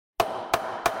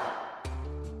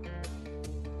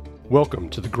Welcome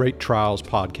to the Great Trials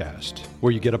Podcast,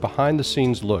 where you get a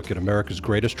behind-the-scenes look at America's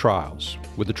greatest trials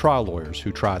with the trial lawyers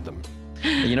who tried them.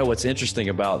 You know what's interesting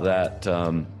about that,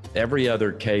 every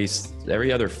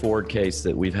other Ford case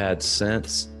that we've had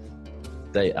since,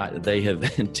 they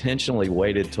have intentionally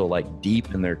waited till like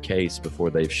deep in their case before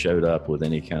they've showed up with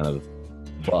any kind of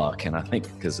buck. And I think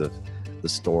because of the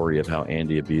story of how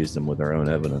Andy abused them with their own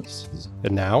evidence.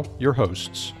 And now, your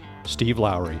hosts, Steve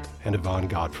Lowry and Yvonne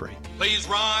Godfrey. Please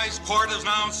rise. Court is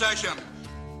now in session.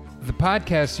 The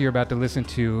podcast you're about to listen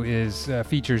to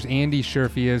features Andy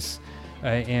Scherffius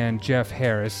and Jeff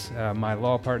Harris, my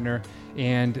law partner.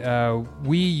 And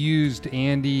we used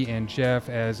Andy and Jeff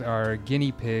as our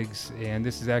guinea pigs. And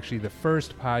this is actually the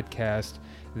first podcast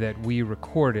that we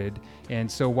recorded. And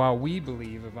so while we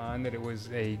believe, Yvonne, that it was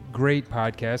a great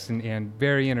podcast and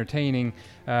very entertaining,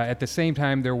 at the same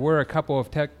time, there were a couple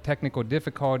of technical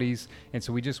difficulties. And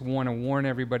so we just want to warn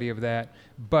everybody of that.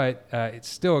 But it's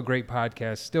still a great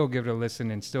podcast. Still give it a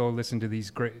listen and still listen to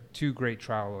these two great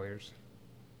trial lawyers.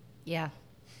 Yeah,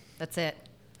 that's it.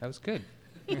 That was good.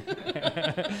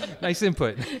 Nice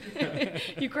input.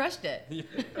 You crushed it.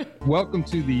 Welcome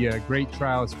to the Great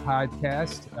Trials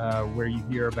Podcast, where you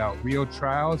hear about real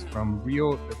trials from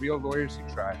the real lawyers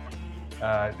who try.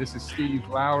 This is Steve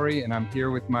Lowry, and I'm here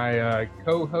with my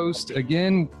co-host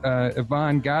again,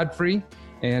 Yvonne Godfrey.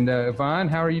 And Yvonne,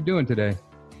 how are you doing today?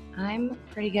 I'm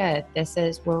pretty good.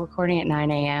 We're recording at 9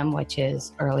 a.m., which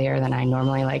is earlier than I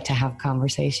normally like to have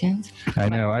conversations. I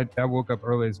know. I woke up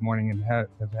early this morning and have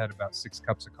had about 6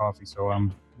 cups of coffee, so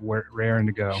I'm raring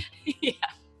to go. Yeah.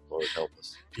 Lord help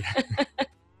us.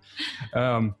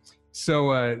 Yeah.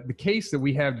 So the case that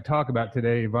we have to talk about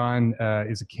today, Yvonne,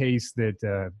 is a case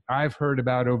that I've heard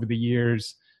about over the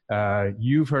years.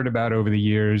 You've heard about over the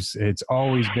years. It's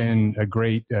always been a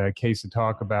great case to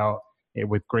talk about,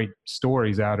 with great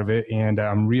stories out of it. And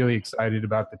I'm really excited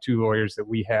about the two lawyers that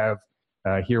we have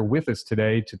here with us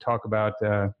today to talk about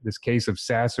this case of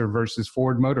Sasser versus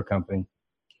Ford Motor Company.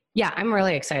 Yeah, I'm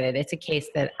really excited. It's a case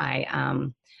that I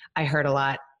heard a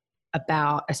lot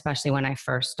about, especially when I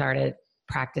first started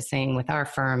practicing with our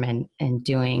firm and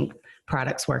doing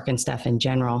products work and stuff in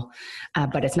general.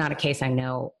 But it's not a case I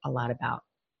know a lot about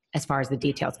as far as the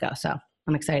details go. So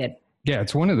I'm excited. Yeah,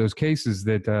 it's one of those cases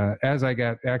that as I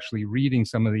got actually reading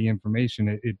some of the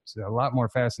information, it's a lot more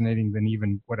fascinating than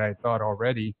even what I had thought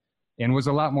already, and was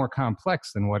a lot more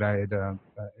complex than what I had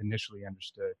initially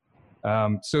understood.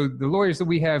 So the lawyers that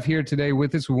we have here today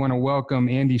with us, we want to welcome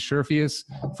Andy Scherffius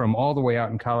from all the way out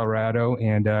in Colorado,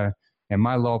 and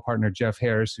my law partner, Jeff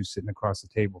Harris, who's sitting across the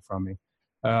table from me.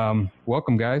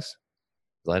 Welcome, guys.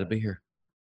 Glad to be here.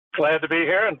 Glad to be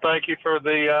here, and thank you for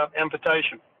the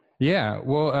invitation. Yeah,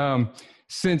 well,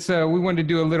 since we wanted to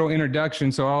do a little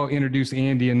introduction, so I'll introduce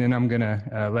Andy, and then I'm going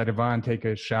to let Yvonne take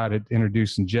a shot at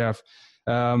introducing Jeff.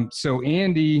 So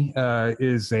Andy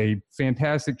is a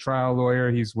fantastic trial lawyer.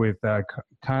 He's with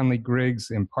Conley,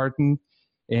 Griggs & Parton.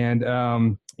 And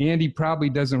Andy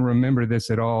probably doesn't remember this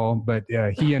at all, but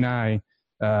he and I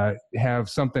have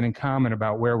something in common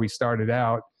about where we started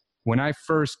out. When I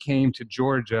first came to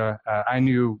Georgia, I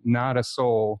knew not a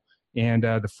soul. And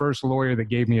the first lawyer that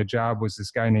gave me a job was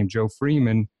this guy named Joe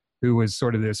Freeman, who was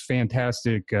sort of this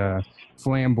fantastic,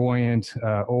 flamboyant,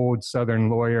 old Southern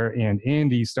lawyer. And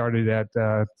Andy started at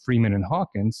Freeman and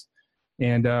Hawkins.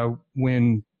 And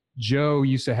when Joe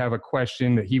used to have a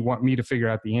question that he wanted me to figure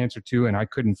out the answer to, and I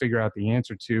couldn't figure out the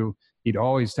answer to, he'd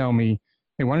always tell me,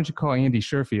 "Hey, why don't you call Andy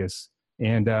Scherffius?"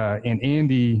 And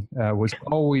Andy was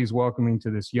always welcoming to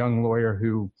this young lawyer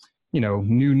who,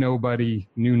 knew nobody,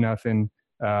 knew nothing.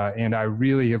 And I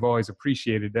really have always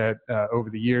appreciated that over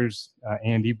the years,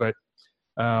 Andy. But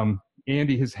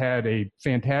Andy has had a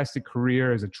fantastic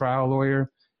career as a trial lawyer,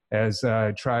 has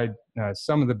tried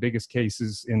some of the biggest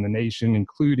cases in the nation,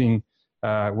 including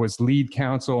was lead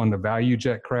counsel on the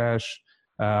ValueJet crash,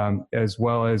 as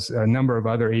well as a number of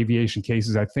other aviation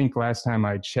cases. I think last time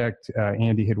I checked,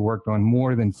 Andy had worked on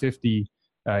more than 50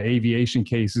 aviation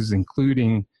cases,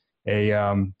 including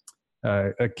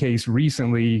a case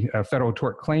recently, a Federal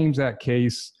Tort Claims Act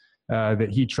case that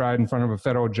he tried in front of a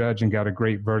federal judge and got a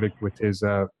great verdict with his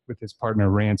partner,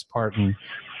 Rance Parton.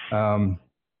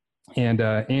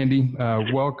 Andy,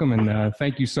 welcome, and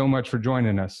thank you so much for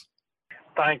joining us.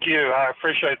 Thank you. I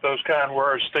appreciate those kind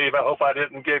words, Steve. I hope I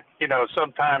didn't get,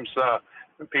 sometimes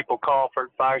when people call for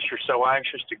advice, you're so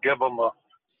anxious to give them an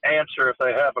answer if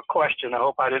they have a question. I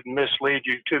hope I didn't mislead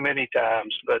you too many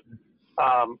times, but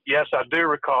yes, I do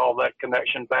recall that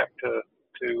connection back to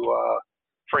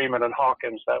Freeman and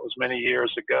Hawkins. That was many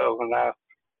years ago, and I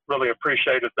really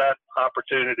appreciated that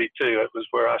opportunity too. It was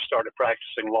where I started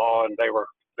practicing law, and they were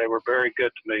very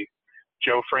good to me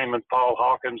Joe Freeman, Paul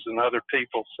Hawkins, and other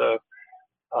people. So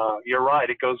you're right.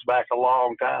 It goes back a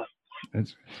long time.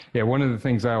 Yeah, one of the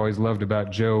things I always loved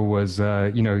about Joe was,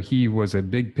 he was a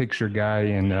big picture guy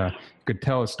and could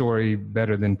tell a story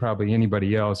better than probably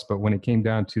anybody else. But when it came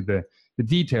down to the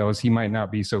details, he might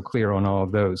not be so clear on all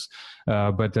of those.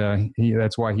 But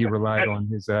that's why he relied on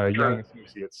his young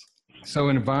associates. So,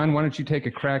 Yvonne, why don't you take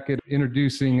a crack at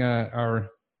introducing our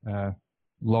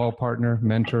law partner,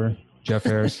 mentor, Jeff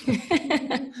Harris?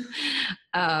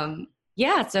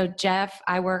 So Jeff,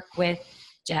 I work with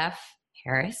Jeff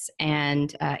Harris,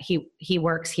 and he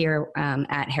works here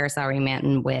at Harris Lowry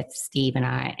Manton with Steve and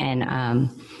I.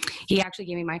 And he actually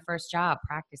gave me my first job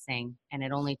practicing, and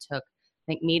it only took, I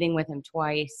think, meeting with him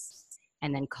twice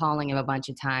and then calling him a bunch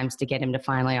of times to get him to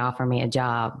finally offer me a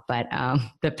job. But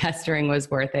the pestering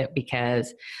was worth it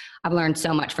because I've learned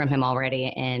so much from him already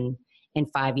in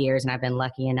 5 years, and I've been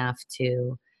lucky enough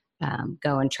to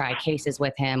go and try cases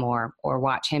with him or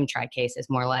watch him try cases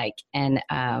more like.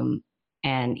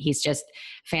 And he's just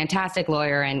a fantastic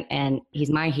lawyer, and he's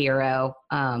my hero.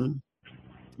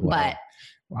 But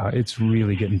wow, it's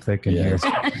really getting thick in here.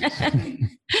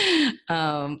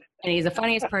 And he's the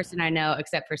funniest person I know,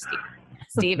 except for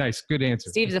Steve. Nice, good answer.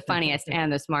 Steve's the funniest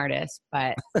and the smartest,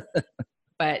 but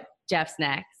Jeff's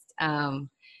next.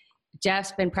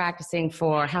 Jeff's been practicing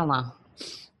for how long?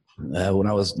 When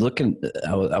I was looking,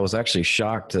 I was actually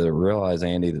shocked to realize,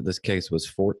 Andy, that this case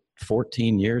was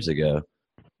 14 years ago.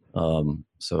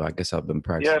 So I guess I've been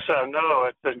practicing. Yes, I know.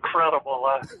 It's incredible.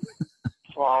 It's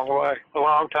a long way, a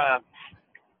long time.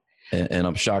 And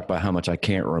I'm shocked by how much I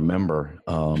can't remember.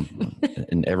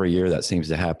 And every year that seems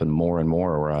to happen more and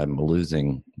more, where I'm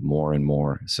losing more and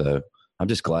more. So I'm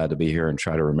just glad to be here and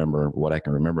try to remember what I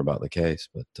can remember about the case.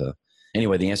 But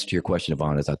anyway, the answer to your question,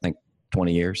 Yvonne, is I think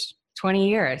 20 years. 20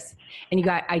 years. And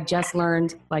I just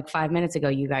learned like 5 minutes ago,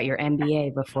 you got your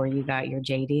MBA before you got your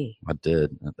JD. I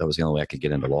did. That was the only way I could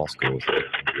get into law school.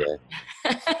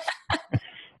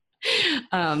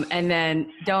 And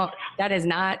then that is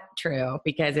not true,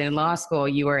 because in law school,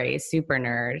 you were a super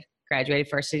nerd, graduated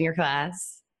first in your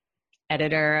class,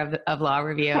 editor of Law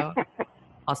Review.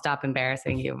 I'll stop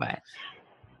embarrassing you, but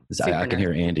I can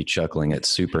hear Andy chuckling at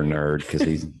super nerd because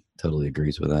he totally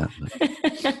agrees with that.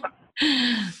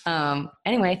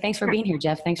 Anyway, thanks for being here,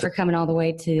 Jeff. Thanks for coming all the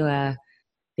way to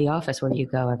the office where you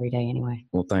go every day anyway.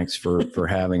 Well, thanks for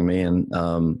having me. And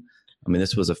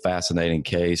this was a fascinating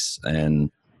case.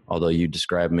 And although you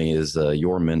described me as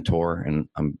your mentor, and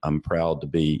I'm proud to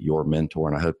be your mentor,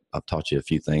 and I hope I've taught you a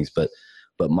few things, but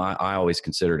I always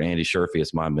considered Andy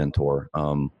Scherffius my mentor.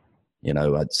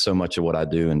 So much of what I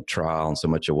do in trial and so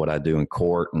much of what I do in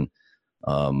court, and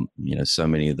so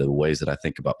many of the ways that I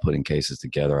think about putting cases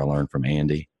together, I learned from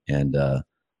Andy. And,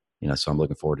 so I'm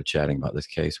looking forward to chatting about this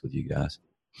case with you guys.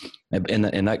 And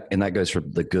that goes for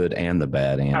the good and the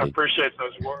bad, Andy. I appreciate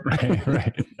those words.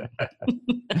 Right.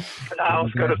 I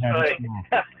was going to say,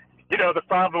 the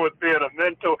problem with being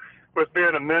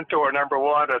a mentor, number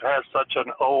one, it has such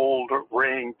an old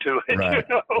ring to it. Right.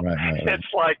 Right.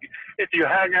 It's like if you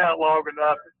hang out long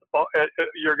enough,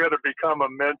 you're going to become a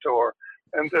mentor.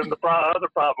 And then the other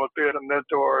problem with being a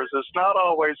mentor is it's not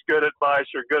always good advice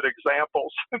or good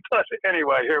examples. But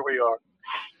anyway, here we are.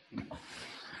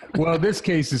 Well, this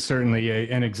case is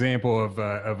certainly an example of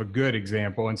a good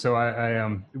example. And so I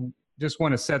just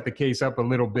want to set the case up a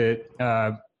little bit.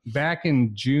 Back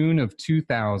in June of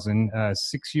 2000,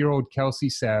 6-year-old Kelsey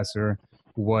Sasser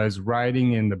was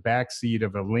riding in the backseat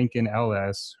of a Lincoln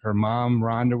LS. Her mom,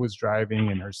 Rhonda, was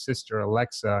driving, and her sister,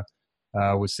 Alexa,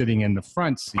 was sitting in the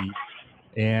front seat.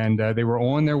 And they were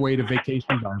on their way to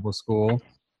Vacation Bible School.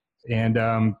 And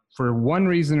for one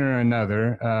reason or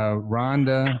another,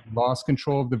 Rhonda lost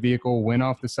control of the vehicle, went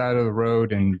off the side of the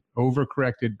road, and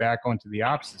overcorrected back onto the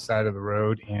opposite side of the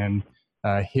road and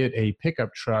hit a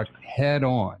pickup truck head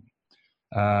on.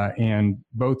 And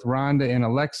both Rhonda and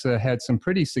Alexa had some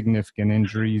pretty significant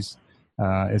injuries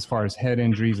as far as head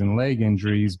injuries and leg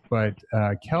injuries. But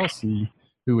Kelsey,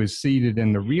 who was seated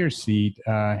in the rear seat,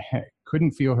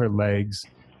 couldn't feel her legs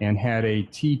and had a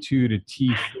T2 to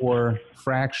T4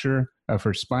 fracture of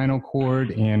her spinal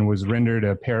cord and was rendered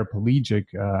a paraplegic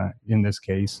in this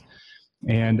case.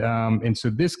 And so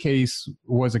this case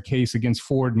was a case against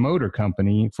Ford Motor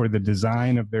Company for the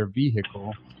design of their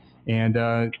vehicle.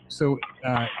 And so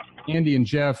Andy and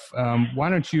Jeff, why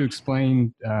don't you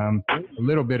explain a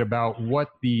little bit about what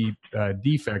the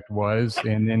defect was,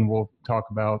 and then we'll talk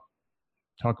about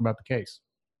the case.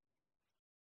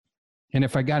 And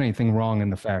if I got anything wrong in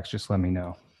the facts, just let me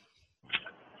know.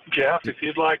 Jeff, if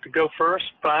you'd like to go first,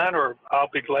 fine, or I'll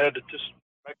be glad to just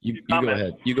make you go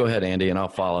ahead. You go ahead, Andy, and I'll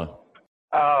follow.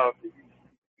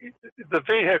 the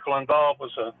vehicle involved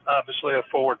was obviously a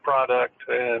Ford product,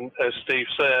 and as Steve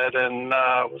said, and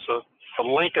was a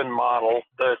Lincoln model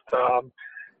that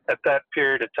at that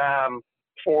period of time,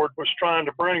 Ford was trying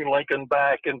to bring Lincoln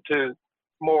back into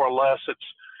more or less its,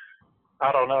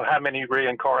 I don't know how many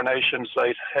reincarnations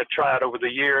they had tried over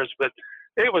the years, but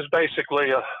it was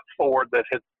basically a Ford that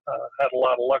had a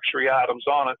lot of luxury items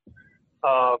on it.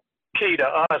 Key to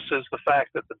us is the fact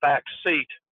that the back seat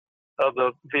of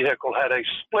the vehicle had a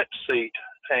split seat,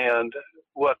 and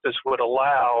what this would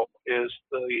allow is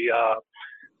the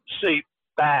seat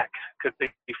back could be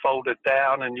folded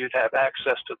down and you'd have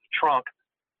access to the trunk.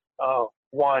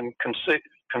 One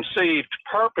conceived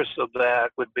purpose of that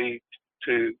would be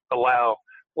to allow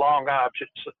long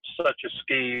objects such as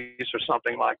skis or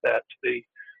something like that to be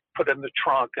put in the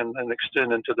trunk and then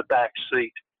extend into the back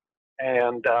seat.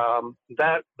 And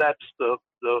that's the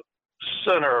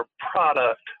center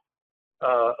product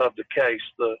of the case,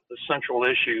 the central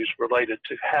issues related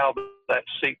to how that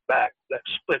seat back, that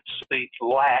split seat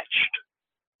latched.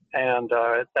 And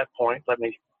at that point,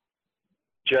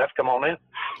 Jeff, come on in.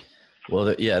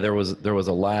 Well, yeah, there was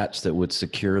a latch that would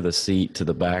secure the seat to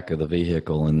the back of the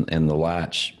vehicle, and the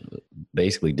latch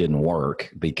basically didn't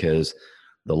work because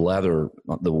the leather,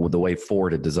 the way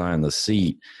Ford had designed the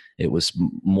seat, it was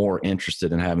more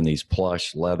interested in having these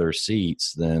plush leather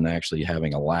seats than actually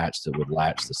having a latch that would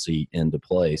latch the seat into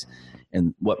place.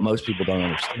 And what most people don't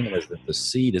understand is that the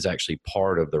seat is actually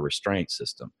part of the restraint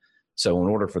system. So in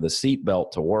order for the seat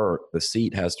belt to work, the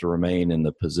seat has to remain in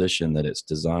the position that it's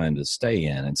designed to stay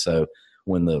in. And so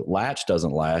when the latch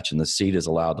doesn't latch and the seat is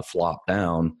allowed to flop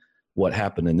down, what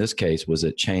happened in this case was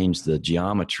it changed the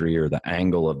geometry or the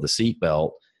angle of the seat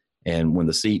belt. And when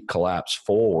the seat collapsed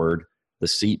forward, the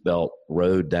seat belt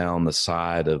rode down the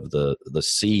side of the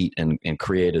seat and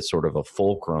created sort of a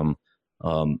fulcrum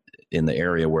in the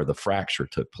area where the fracture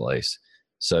took place.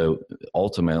 So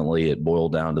ultimately, it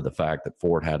boiled down to the fact that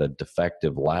Ford had a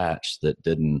defective latch that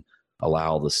didn't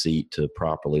allow the seat to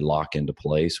properly lock into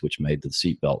place, which made the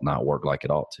seatbelt not work like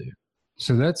it ought to.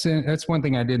 So that's one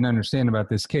thing I didn't understand about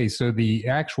this case. So the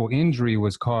actual injury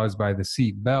was caused by the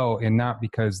seat belt and not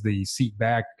because the seat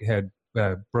back had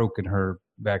broken her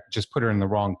back, just put her in the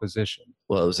wrong position.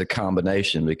 Well, it was a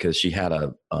combination because she had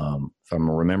if I'm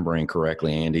remembering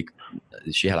correctly, Andy,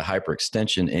 she had a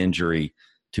hyperextension injury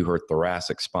to her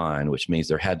thoracic spine, which means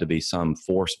there had to be some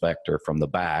force vector from the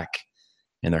back,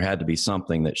 and there had to be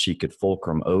something that she could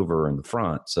fulcrum over in the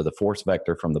front. So the force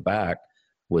vector from the back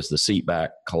was the seat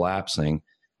back collapsing,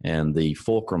 and the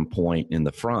fulcrum point in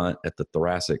the front at the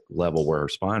thoracic level where her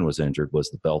spine was injured was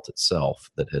the belt itself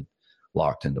that had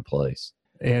locked into place.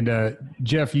 And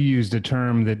Jeff, you used a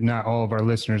term that not all of our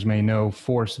listeners may know,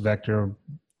 force vector.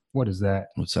 What is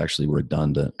that? It's actually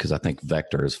redundant because I think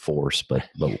vector is force, but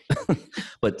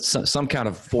some kind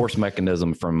of force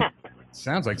mechanism from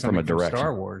sounds like something from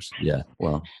Star Wars. Yeah,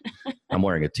 well, I'm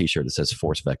wearing a T-shirt that says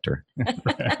force vector.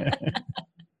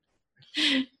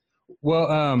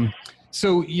 Well,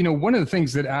 so one of the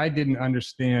things that I didn't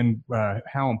understand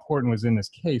how important was in this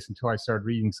case until I started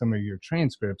reading some of your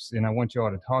transcripts, and I want you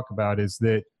all to talk about, is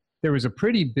that there was a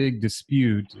pretty big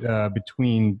dispute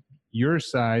between your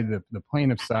side, the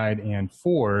plaintiff side, and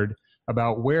Ford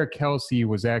about where Kelsey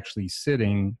was actually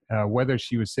sitting, whether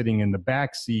she was sitting in the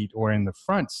back seat or in the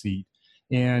front seat.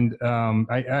 And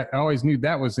I always knew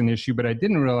that was an issue, but I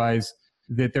didn't realize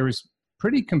that there was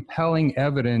pretty compelling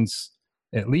evidence,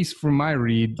 at least from my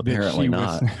read, apparently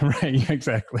not. Right,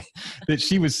 exactly, that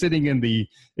she was sitting in the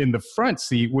front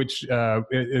seat, which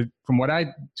from what I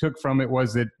took from it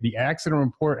was that the accident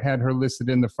report had her listed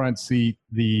in the front seat.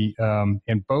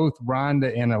 And both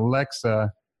Rhonda and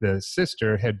Alexa, the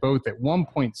sister, had both at one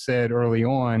point said early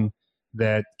on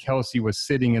that Kelsey was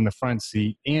sitting in the front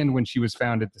seat, and when she was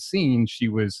found at the scene, she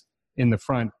was in the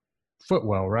front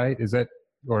footwell. Right? Is that,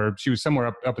 or she was somewhere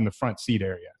up in the front seat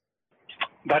area?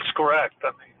 That's correct.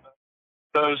 I mean,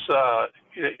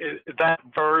 that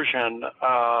version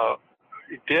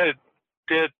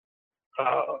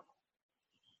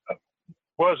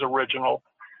was original,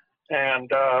 and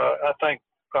I think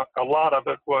a lot of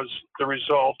it was the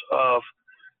result of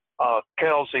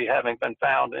Kelsey having been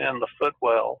found in the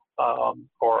footwell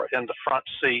or in the front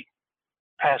seat,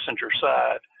 passenger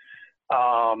side,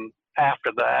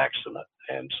 after the accident.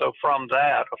 And so from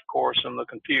that, of course, in the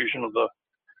confusion of the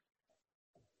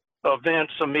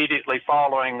events immediately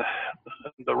following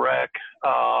the wreck,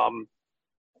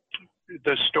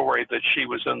 the story that she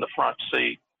was in the front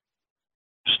seat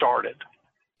started.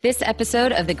 This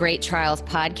episode of the Great Trials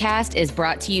podcast is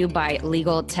brought to you by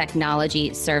Legal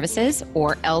Technology Services,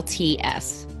 or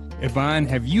LTS. Yvonne,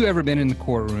 have you ever been in the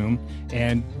courtroom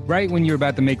and right when you're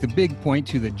about to make the big point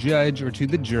to the judge or to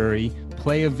the jury,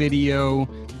 play a video,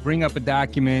 bring up a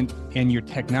document, and your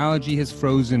technology has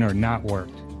frozen or not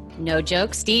worked? No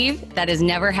joke, Steve. That has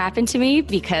never happened to me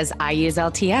because I use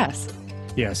LTS.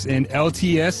 Yes, and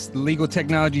LTS, Legal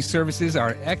Technology Services,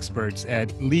 are experts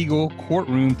at legal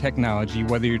courtroom technology,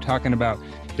 whether you're talking about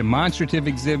demonstrative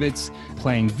exhibits,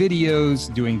 playing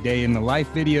videos, doing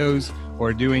day-in-the-life videos,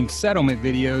 or doing settlement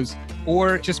videos,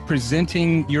 or just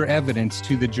presenting your evidence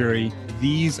to the jury.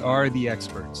 These are the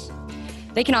experts.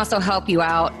 They can also help you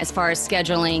out as far as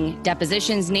scheduling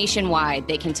depositions nationwide.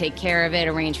 They can take care of it,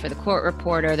 arrange for the court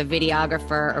reporter, the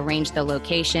videographer, arrange the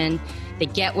location. They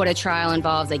get what a trial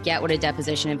involves, they get what a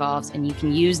deposition involves, and you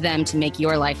can use them to make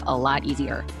your life a lot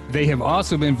easier. They have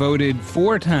also been voted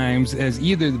 4 times as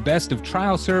either the best of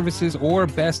trial services or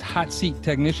best hot seat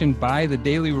technician by the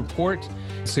Daily Report.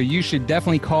 So you should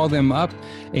definitely call them up.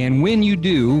 And when you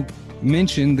do,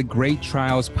 mention the Great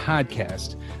Trials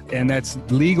podcast. And that's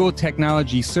Legal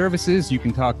Technology Services. You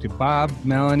can talk to Bob,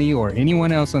 Melanie, or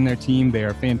anyone else on their team. They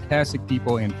are fantastic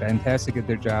people and fantastic at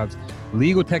their jobs.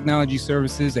 Legal Technology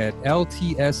Services at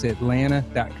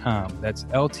ltsatlanta.com. That's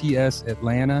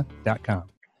ltsatlanta.com.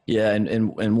 Yeah,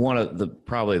 and one of the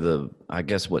I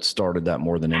guess what started that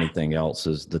more than anything else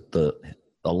is that the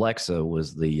Alexa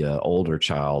was the older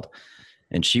child,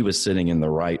 and she was sitting in the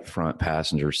right front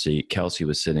passenger seat. Kelsey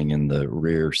was sitting in the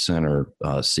rear center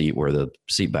seat where the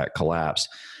seat back collapsed.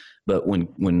 But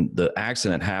when the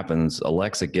accident happens,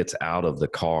 Alexa gets out of the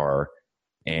car,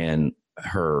 and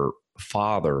her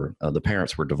father, the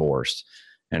parents were divorced,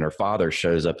 and her father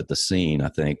shows up at the scene, I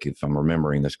think, if I'm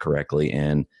remembering this correctly,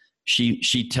 and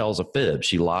she tells a fib.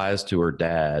 She lies to her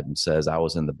dad and says, I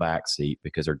was in the back seat,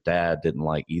 because her dad didn't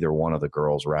like either one of the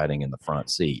girls riding in the front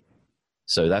seat.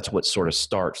 So that's what sort of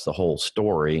starts the whole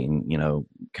story, and,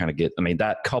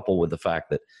 that coupled with the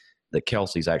fact that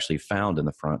Kelsey's actually found in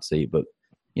the front seat. But,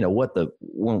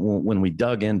 when we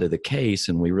dug into the case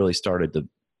and we really started to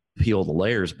peel the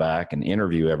layers back and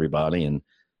interview everybody and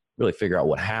really figure out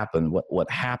what happened, what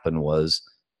happened was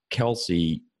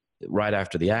Kelsey, right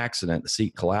after the accident, the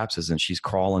seat collapses and she's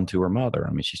crawling to her mother.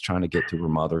 I mean, she's trying to get to her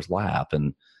mother's lap,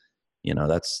 and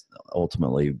that's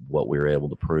ultimately what we were able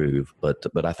to prove. But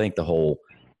I think the whole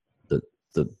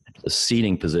the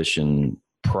seating position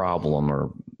problem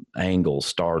or angle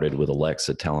started with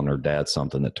Alexa telling her dad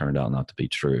something that turned out not to be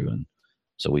true, and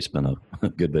so we spent a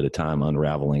good bit of time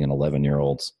unraveling an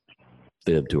 11-year-old's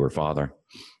fib to her father.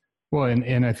 Well,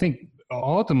 and I think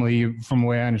ultimately, from the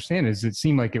way I understand it, is it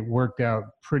seemed like it worked out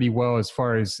pretty well as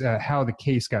far as how the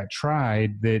case got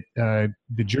tried. That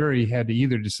the jury had to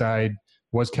either decide,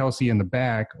 was Kelsey in the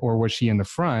back or was she in the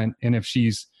front? And if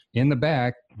she's in the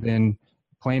back, then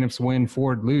plaintiffs win,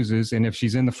 Ford loses. And if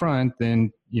she's in the front,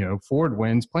 then, Ford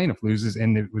wins, plaintiff loses.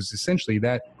 And it was essentially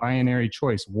that binary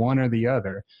choice, one or the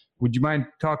other. Would you mind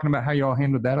talking about how you all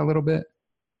handled that a little bit?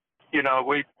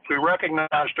 We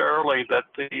recognized early that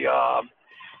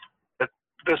that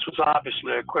this was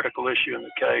obviously a critical issue in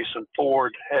the case, and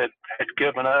Ford had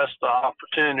given us the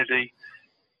opportunity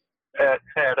at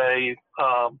a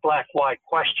black-white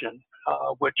question,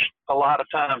 which a lot of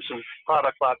times in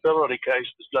product liability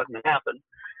cases doesn't happen.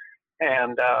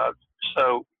 And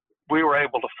so we were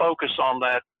able to focus on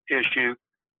that issue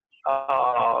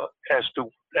as to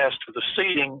the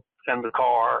seating in the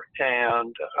car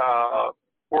and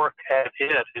work at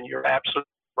it. And you're absolutely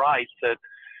right that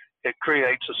it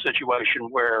creates a situation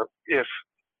where if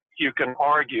you can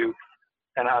argue,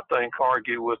 and I think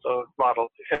argue with a lot of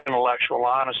intellectual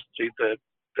honesty, that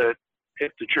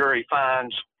if the jury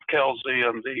finds Kelsey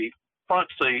in the front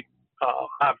seat,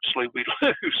 obviously we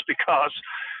lose because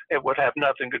it would have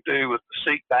nothing to do with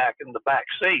the seat back in the back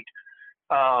seat.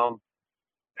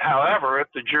 However, if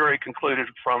the jury concluded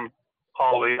from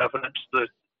all the evidence that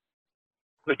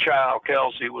the child,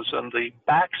 Kelsey, was in the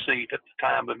back seat at the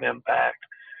time of impact,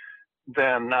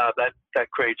 then that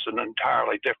creates an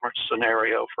entirely different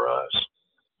scenario for us.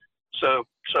 So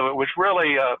it was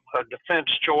really a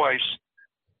defense choice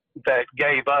that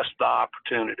gave us the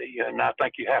opportunity. And I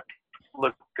think you have to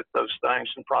look at those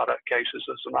things in product cases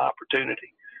as an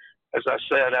opportunity. As I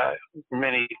said,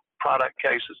 many product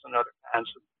cases and other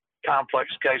kinds of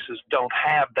complex cases don't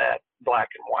have that black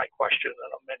and white question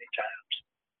in them many times.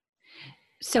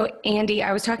 So, Andy,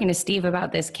 I was talking to Steve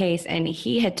about this case, and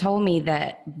he had told me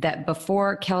that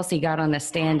before Kelsey got on the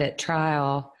stand at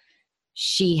trial,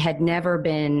 she had never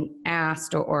been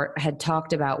asked or had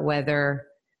talked about whether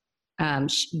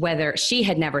she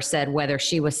had never said whether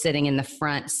she was sitting in the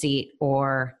front seat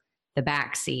or the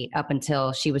back seat up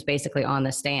until she was basically on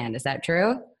the stand. Is that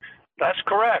true? That's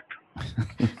correct.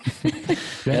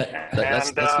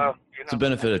 That's the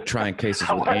benefit of trying cases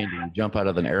with Andy. You jump out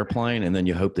of an airplane and then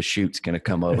you hope the chute's going to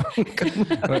come over.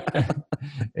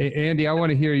 Hey, Andy, I want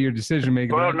to hear your decision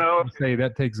making. Well, no. Say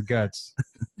that takes guts.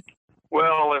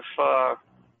 Well, if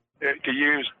to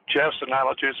use Jeff's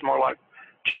analogy, it's more like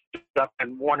I've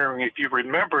been wondering if you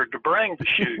remembered to bring the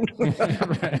chute.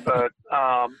 Right. But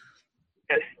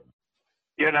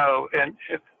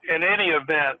in any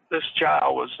event, this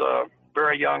child was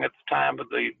very young at the time of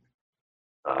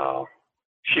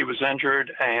she was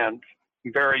injured, and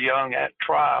very young at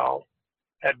trial,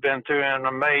 had been through an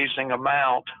amazing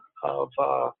amount of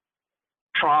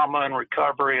trauma and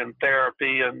recovery and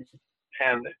therapy, and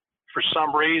for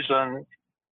some reason,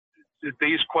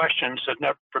 these questions had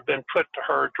never been put to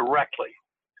her directly.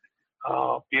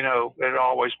 It had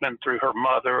always been through her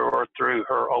mother or through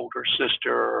her older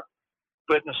sister or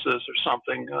witnesses or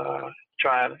something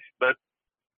but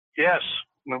yes,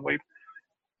 when we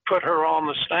put her on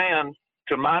the stand,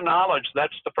 to my knowledge,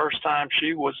 that's the first time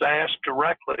she was asked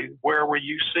directly, where were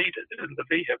you seated in the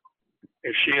vehicle?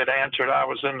 If she had answered, I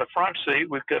was in the front seat,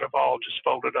 we could have all just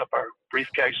folded up our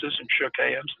briefcases and shook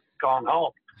hands and gone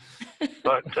home.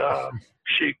 But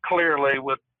she clearly,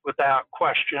 without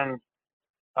question,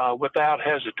 without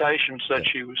hesitation, said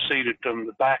she was seated in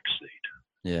the back seat.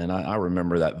 Yeah, and I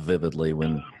remember that vividly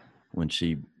when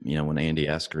she, when Andy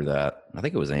asked her that. I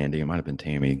think it was Andy, it might have been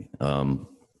Tammy,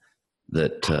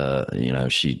 that,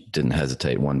 she didn't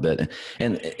hesitate one bit.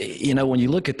 And, when you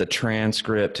look at the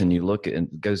transcript and you look at, and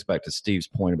it goes back to Steve's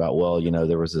point about,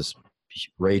 there was this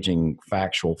raging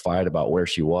factual fight about where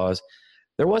she was.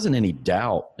 There wasn't any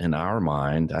doubt in our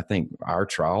mind. I think our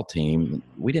trial team,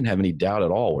 we didn't have any doubt at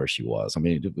all where she was. I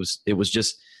mean,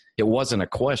 it wasn't a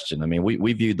question. I mean,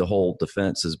 we viewed the whole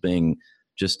defense as being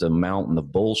just a mountain of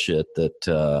bullshit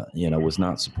that, was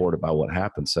not supported by what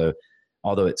happened. So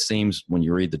although it seems when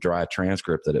you read the dry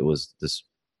transcript that it was this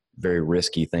very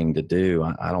risky thing to do,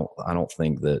 I don't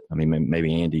think that, I mean,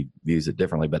 maybe Andy views it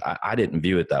differently, but I didn't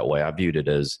view it that way. I viewed it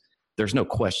as there's no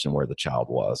question where the child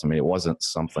was. I mean, it wasn't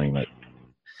something that,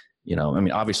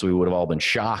 obviously we would have all been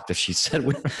shocked if she said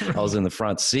I was in the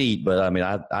front seat, but I mean,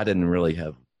 I didn't really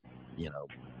have,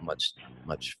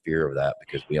 much fear of that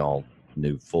because we all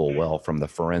knew full well from the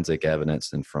forensic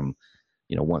evidence and from,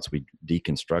 once we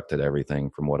deconstructed everything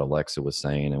from what Alexa was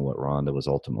saying and what Rhonda was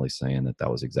ultimately saying, that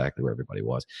was exactly where everybody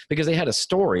was, because they had a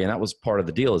story. And that was part of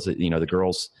the deal, is that, the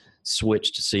girls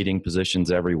switched seating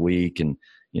positions every week, and,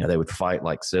 they would fight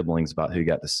like siblings about who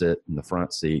got to sit in the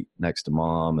front seat next to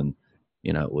mom. And,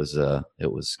 it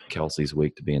was Kelsey's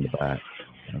week to be in the back.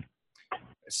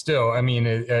 Still, I mean,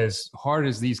 as hard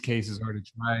as these cases are to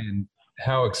try and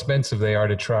how expensive they are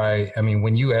to try, I mean,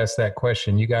 when you ask that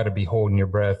question, you got to be holding your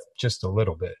breath just a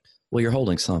little bit. Well, you're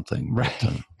holding something. Right.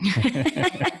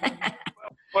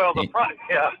 Well,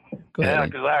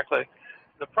 exactly.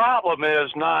 The problem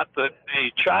is not that the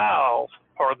child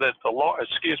or that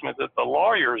the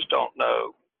lawyers don't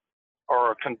know or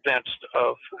are convinced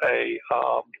of a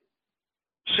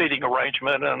seating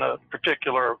arrangement and a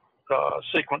particular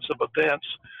sequence of events.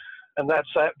 And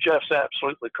Jeff's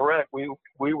absolutely correct. We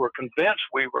were convinced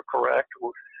we were correct.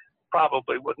 We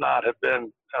probably would not have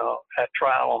been at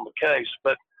trial on the case,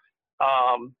 but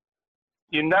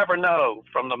you never know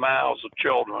from the mouths of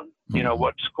children,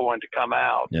 what's going to come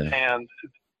out. Yeah. And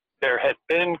there had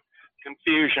been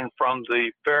confusion from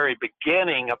the very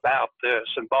beginning about this,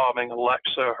 involving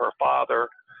Alexa, her father,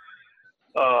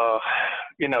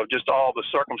 just all the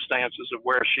circumstances of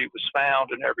where she was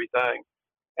found and everything.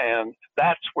 And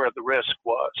that's where the risk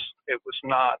was. It was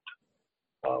not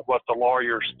what the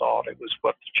lawyers thought. It was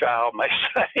what the child may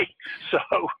say. So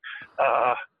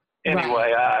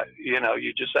anyway, right.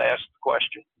 You just asked the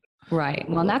question. Right.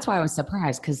 Well, and that's why I was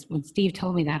surprised, because when Steve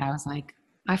told me that, I was like,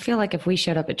 I feel like if we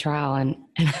showed up at trial and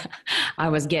I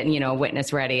was getting, a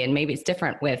witness ready, and maybe it's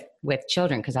different with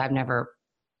children because I've never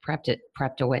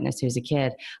prepped a witness who's a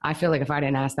kid. I feel like if I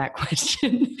didn't ask that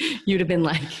question, you'd have been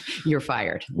like, you're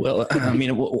fired. Well, I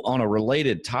mean, on a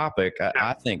related topic,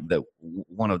 I think that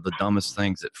one of the dumbest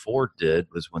things that Ford did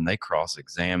was when they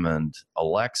cross-examined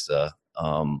Alexa,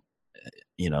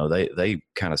 they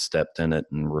kind of stepped in it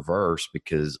in reverse,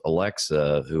 because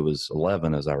Alexa, who was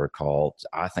 11, as I recall,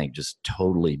 I think just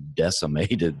totally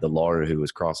decimated the lawyer who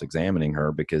was cross-examining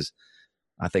her, because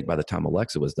I think by the time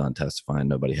Alexa was done testifying,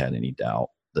 nobody had any doubt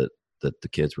that the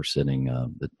kids were sitting,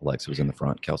 that Alexa was in the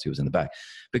front, Kelsey was in the back.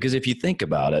 Because if you think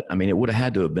about it, I mean, it would have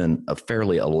had to have been a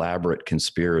fairly elaborate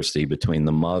conspiracy between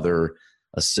the mother,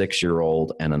 a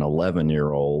 6-year-old, and an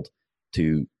 11-year-old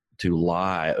to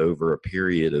lie over a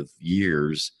period of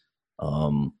years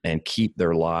and keep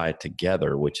their lie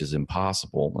together, which is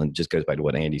impossible. And it just goes back to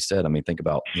what Andy said. I mean, think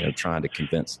about, trying to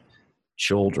convince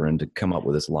children to come up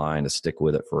with this lie and to stick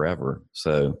with it forever.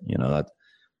 So,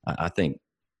 I think,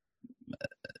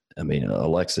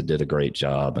 Alexa did a great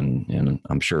job, and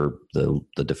I'm sure the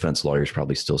defense lawyer is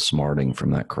probably still smarting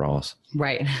from that cross.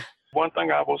 Right. One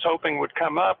thing I was hoping would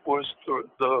come up was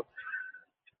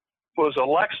was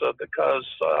Alexa, because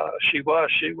she was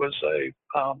a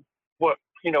what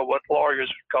lawyers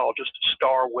would call just a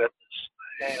star witness.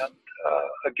 And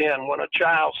again, when a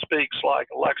child speaks like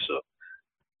Alexa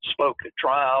spoke at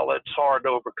trial, it's hard to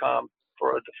overcome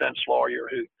for a defense lawyer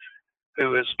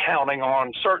who is counting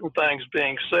on certain things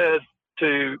being said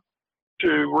to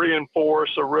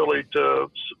reinforce or really to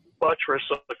buttress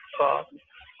a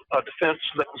defense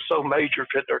that was so major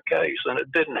to their case. And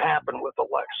it didn't happen with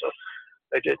Alexa.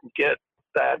 They didn't get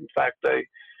that. In fact, they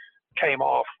came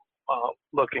off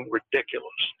looking ridiculous.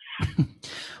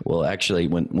 Well, actually,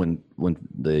 when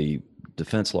the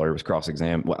defense lawyer was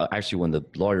cross-examined, when the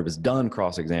lawyer was done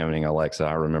cross-examining Alexa,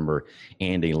 I remember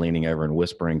Andy leaning over and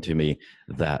whispering to me,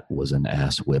 "That was an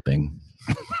ass whipping."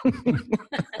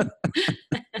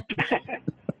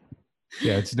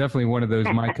 Yeah, it's definitely one of those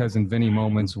my cousin Vinny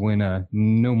moments when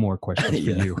no more questions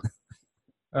for you.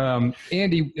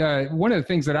 Andy, one of the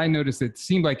things that I noticed that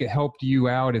seemed like it helped you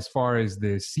out as far as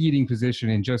the seating position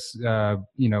and just,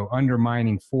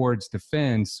 undermining Ford's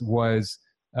defense was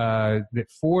that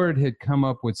Ford had come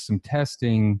up with some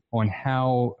testing on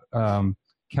how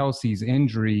Kelsey's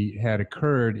injury had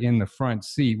occurred in the front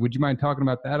seat. Would you mind talking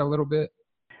about that a little bit?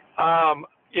 I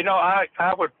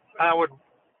would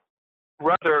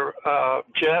rather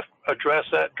Jeff address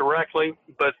that directly,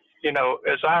 but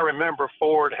as I remember,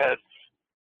 Ford had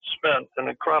spent an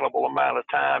incredible amount of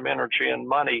time, energy, and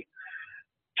money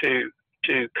to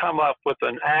come up with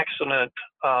an accident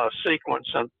sequence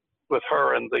with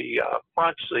her in the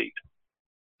front seat.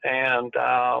 And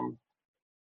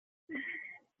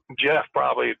Jeff,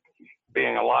 probably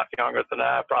being a lot younger than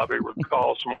I, probably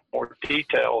recalls some more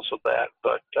details of that,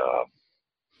 but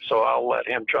so I'll let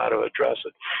him try to address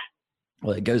it.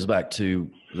 Well, it goes back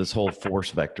to this whole force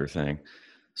vector thing.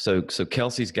 So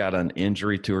Kelsey's got an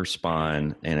injury to her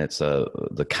spine, and it's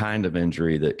the kind of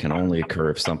injury that can only occur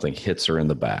if something hits her in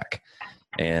the back.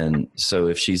 And so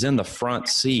if she's in the front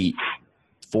seat,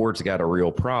 Ford's got a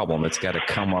real problem. It's got to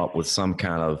come up with some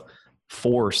kind of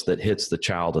force that hits the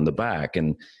child in the back.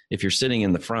 And if you're sitting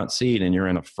in the front seat and you're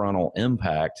in a frontal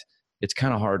impact, it's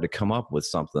kind of hard to come up with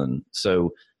something.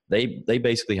 So they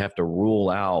basically have to rule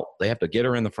out, they have to get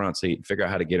her in the front seat and figure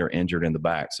out how to get her injured in the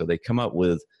back. So they come up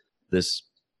with this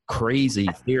crazy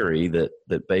theory that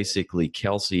basically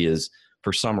Kelsey is,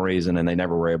 for some reason, and they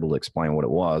never were able to explain what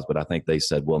it was, but I think they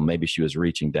said, well, maybe she was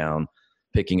reaching down,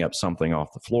 picking up something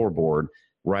off the floorboard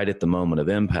right at the moment of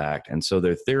impact. And so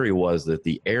their theory was that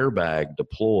the airbag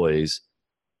deploys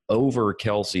over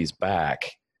Kelsey's back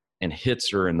and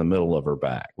hits her in the middle of her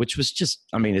back, which was just,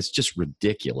 it's just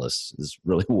ridiculous is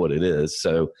really what it is.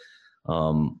 So,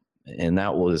 and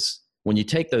that was, when you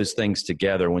take those things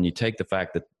together, when you take the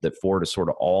fact that Ford is sort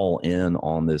of all in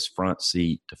on this front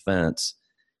seat defense,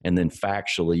 and then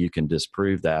factually you can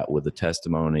disprove that with the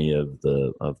testimony of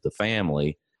the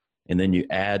family, and then you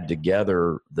add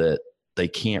together that they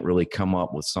can't really come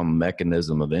up with some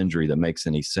mechanism of injury that makes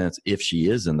any sense if she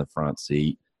is in the front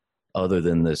seat, other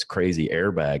than this crazy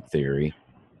airbag theory.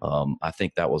 I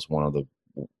think that was one of the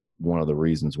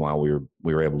reasons why we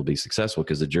were able to be successful,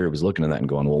 because the jury was looking at that and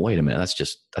going, well, wait a minute,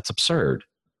 that's absurd.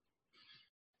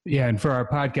 Yeah. And for our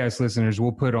podcast listeners,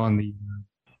 we'll put on the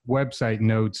website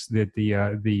notes that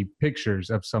the pictures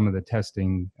of some of the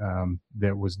testing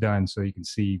that was done, so you can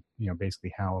see,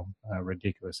 basically how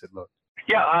ridiculous it looked.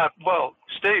 Yeah. Well,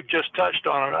 Steve just touched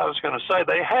on it. I was going to say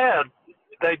they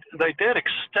did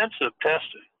extensive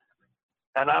testing,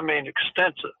 and I mean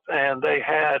extensive, and they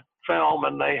had film,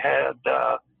 and they had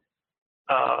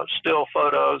still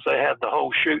photos. They had the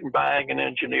whole shoot and bang and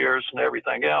engineers and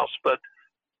everything else. But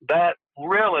that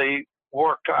really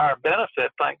worked to our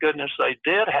benefit. Thank goodness they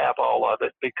did have all of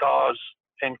it, because,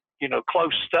 and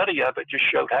close study of it just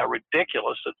showed how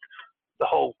ridiculous the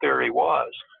whole theory was.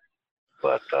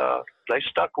 But they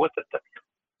stuck with it.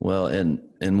 Well, and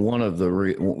one of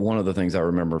the things I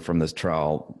remember from this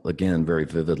trial, again, very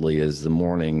vividly, is the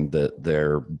morning that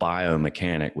their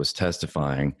biomechanic was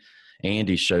testifying,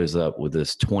 Andy shows up with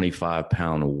this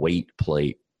 25-pound weight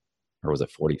plate, or was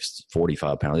it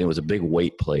 45 pounds? It was a big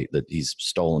weight plate that he's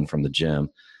stolen from the gym.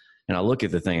 And I look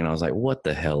at the thing and I was like, what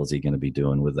the hell is he going to be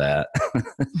doing with that?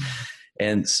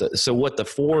 And so what the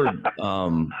Ford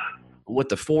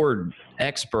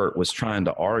expert was trying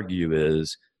to argue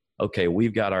is, okay,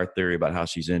 we've got our theory about how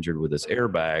she's injured with this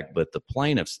airbag, but the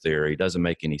plaintiff's theory doesn't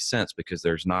make any sense because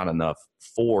there's not enough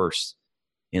force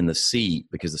in the seat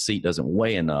because the seat doesn't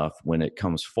weigh enough when it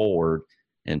comes forward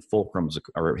and fulcrums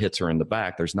or hits her in the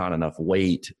back. There's not enough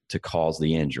weight to cause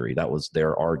the injury. That was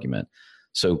their argument.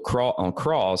 So on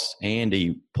cross,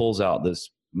 Andy pulls out this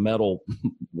metal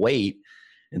weight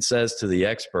and says to the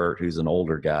expert, who's an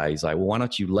older guy, he's like, well, why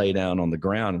don't you lay down on the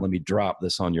ground and let me drop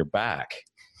this on your back?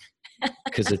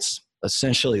 Because it's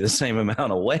essentially the same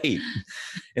amount of weight.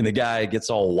 And the guy gets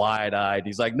all wide-eyed.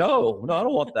 He's like, no, I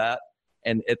don't want that.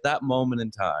 And at that moment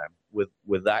in time,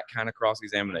 with that kind of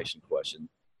cross-examination question,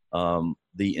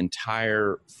 the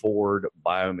entire Ford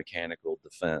biomechanical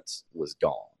defense was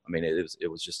gone. I mean, it's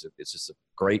just a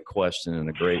great question and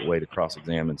a great way to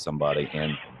cross-examine somebody.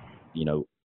 And, you know,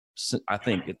 I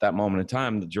think at that moment in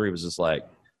time, the jury was just like,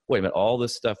 wait a minute, all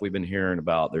this stuff we've been hearing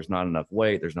about, there's not enough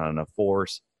weight, there's not enough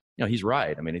force. You know, he's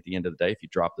right. I mean, at the end of the day, if you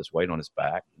drop this weight on his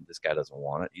back, and this guy doesn't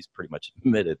want it, he's pretty much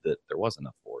admitted that there was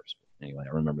enough force. But anyway,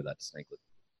 I remember that distinctly.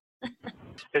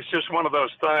 It's just one of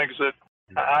those things that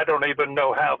I don't even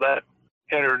know how that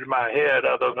entered my head,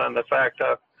 other than the fact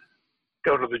I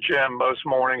go to the gym most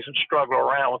mornings and struggle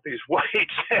around with these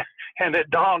weights. And it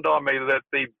dawned on me that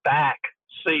the back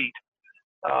seat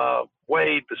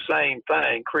weighed the same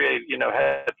thing,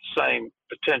 had the same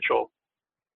potential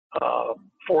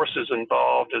forces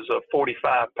involved as a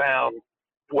 45-pound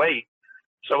weight.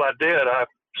 So I did. I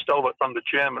stole it from the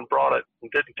gym and brought it and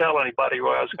didn't tell anybody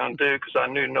what I was going to do because I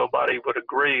knew nobody would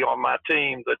agree on my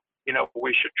team that,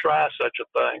 we should try such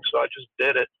a thing. So I just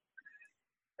did it.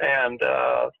 And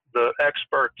the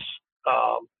experts,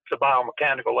 the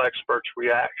biomechanical experts'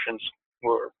 reactions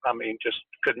were, just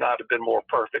could not have been more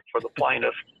perfect for the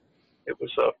plaintiff. It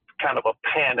was a kind of a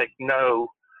panic no.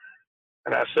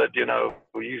 And I said,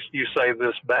 you say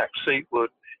this back seat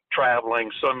would traveling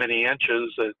so many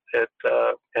inches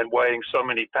and weighing so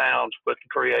many pounds would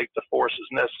create the forces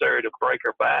necessary to break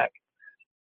her back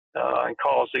and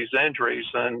cause these injuries.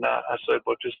 And I said,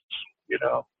 well, just,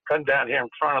 come down here in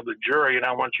front of the jury and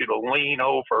I want you to lean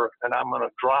over and I'm going to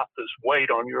drop this weight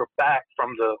on your back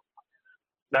from the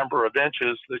number of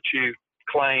inches that you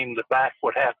claim the back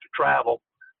would have to travel.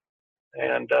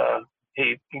 And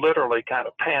he literally kind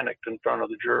of panicked in front of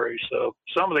the jury. So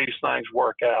some of these things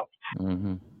work out.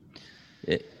 Mm-hmm.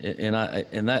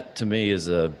 And that to me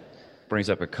brings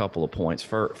up a couple of points.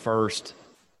 First,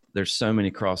 there's so many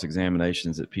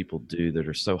cross-examinations that people do that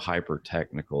are so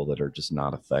hyper-technical that are just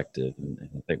not effective. And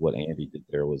I think what Andy did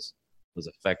there was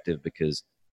effective because,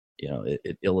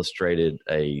 it illustrated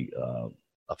a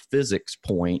physics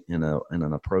point in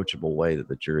an approachable way that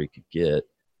the jury could get.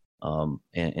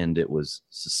 And it was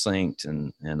succinct.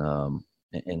 And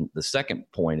the second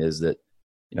point is that,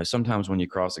 sometimes when you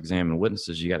cross-examine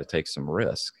witnesses, you got to take some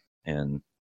risk. And,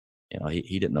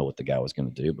 he didn't know what the guy was going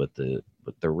to do, but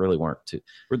there really weren't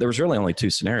there was really only two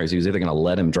scenarios. He was either going to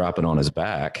let him drop it on his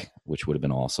back, which would have been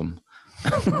awesome,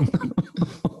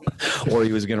 or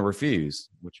he was going to refuse,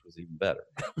 which was even better.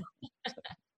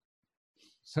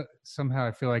 So, somehow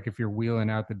I feel like if you're wheeling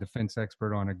out the defense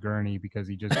expert on a gurney because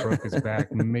he just broke his back,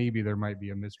 maybe there might be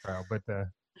a mistrial. But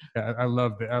I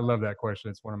love that question.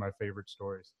 It's one of my favorite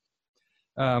stories.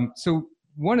 So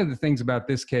one of the things about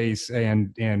this case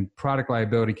and product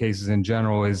liability cases in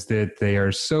general is that they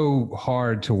are so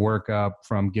hard to work up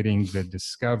from getting the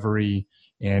discovery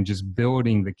and just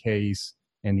building the case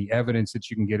and the evidence that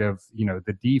you can get of,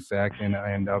 the defect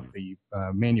and of the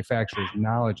manufacturer's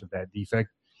knowledge of that defect.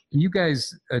 And you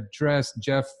guys addressed,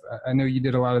 Jeff, I know you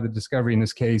did a lot of the discovery in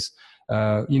this case,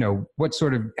 what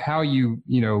sort of, how you,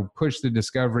 push the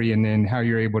discovery and then how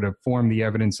you're able to form the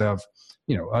evidence of,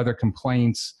 other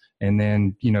complaints and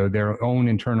then, their own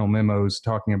internal memos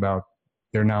talking about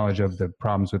their knowledge of the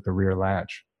problems with the rear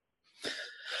latch.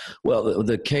 Well,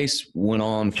 the case went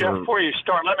on for... Jeff, before you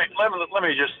start, let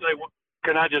me just say,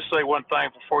 can I just say one thing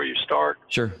before you start?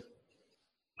 Sure.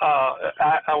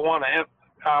 I want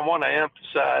to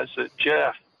emphasize that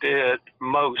Jeff did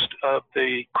most of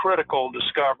the critical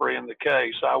discovery in the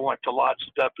case. I went to lots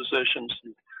of depositions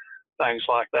and things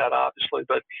like that, obviously,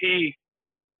 but he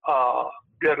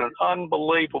did an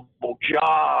unbelievable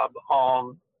job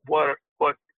on what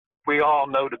we all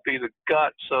know to be the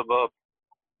guts of a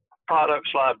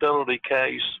products liability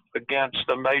case against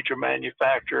a major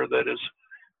manufacturer that is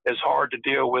as hard to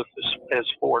deal with as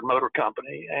Ford Motor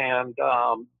Company. And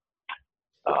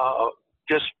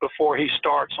just before he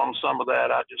starts on some of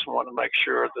that, I just want to make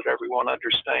sure that everyone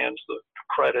understands the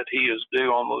credit he is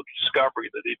due on the discovery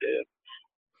that he did.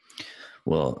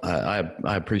 Well,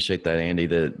 I appreciate that, Andy.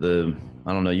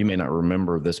 I don't know, you may not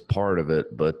remember this part of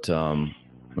it, but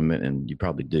and you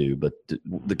probably do, but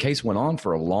the case went on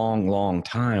for a long, long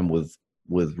time with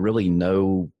really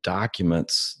no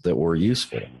documents that were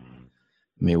useful.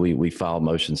 I mean, we filed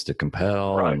motions to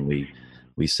compel, right, and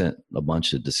we sent a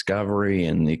bunch of discovery,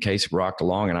 and the case rocked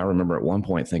along. And I remember at one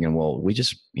point thinking, well, we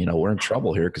just, we're in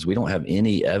trouble here because we don't have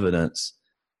any evidence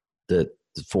that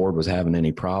Ford was having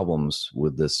any problems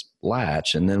with this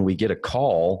latch. And then we get a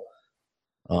call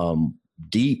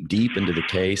deep into the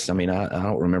case. I mean, I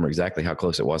don't remember exactly how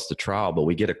close it was to trial, but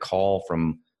we get a call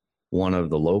from one of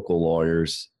the local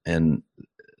lawyers, and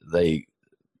they,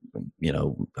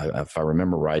 if I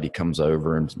remember right, he comes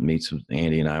over and meets with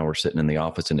Andy and I. Were sitting in the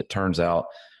office, and it turns out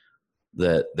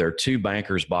that there are 2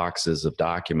 bankers' boxes of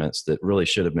documents that really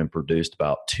should have been produced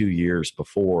about 2 years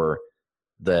before,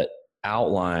 that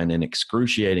outline in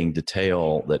excruciating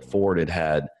detail that Ford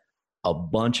had a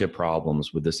bunch of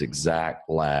problems with this exact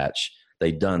latch.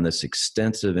 They'd done this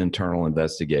extensive internal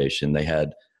investigation. They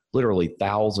had literally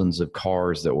thousands of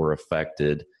cars that were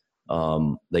affected.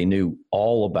 They knew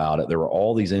all about it. There were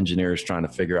all these engineers trying to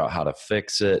figure out how to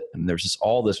fix it. And there's just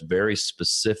all this very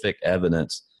specific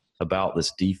evidence about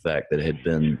this defect that had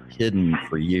been hidden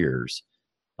for years.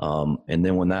 And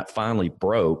then when that finally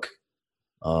broke,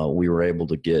 we were able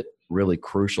to get really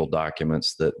crucial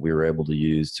documents that we were able to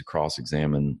use to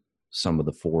cross-examine some of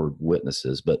the Ford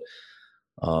witnesses. But,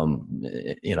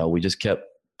 we just kept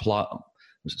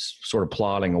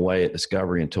plodding away at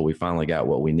discovery until we finally got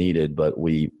what we needed. But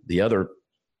the other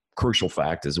crucial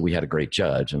fact is we had a great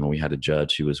judge, and we had a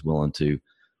judge who was willing to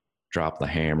drop the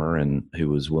hammer and who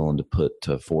was willing to put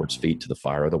Ford's feet to the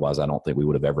fire. Otherwise, I don't think we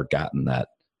would have ever gotten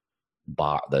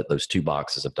those 2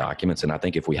 boxes of documents. And I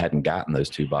think if we hadn't gotten those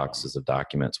 2 boxes of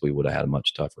documents, we would have had a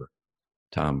much tougher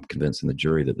time convincing the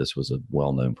jury that this was a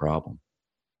well-known problem.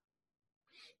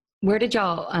 Where did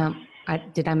y'all,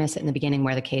 did I miss it in the beginning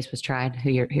where the case was tried,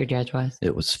 who your judge was?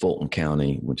 It was Fulton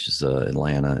County, which is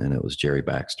Atlanta, and it was Jerry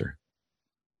Baxter.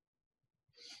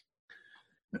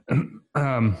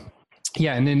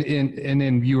 Yeah, and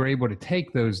then you were able to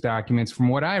take those documents. From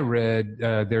what I read,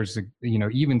 there's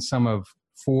even some of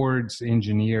Ford's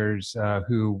engineers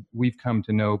who we've come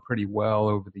to know pretty well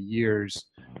over the years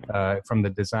from the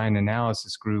design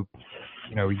analysis group.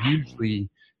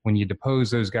 Usually when you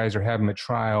depose those guys or have them at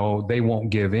trial, they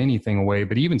won't give anything away.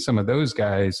 But even some of those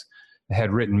guys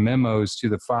had written memos to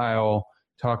the file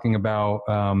talking about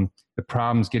the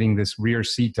problems getting this rear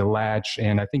seat to latch.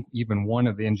 And I think even one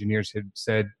of the engineers had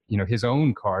said, his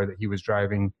own car that he was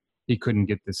driving, he couldn't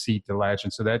get the seat to latch.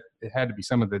 And so that it had to be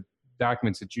some of the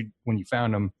documents that you, when you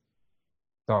found them,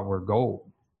 thought were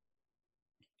gold.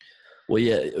 Well,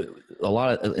 yeah,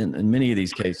 in many of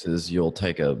these cases, you'll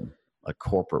take a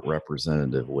corporate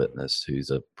representative witness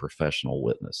who's a professional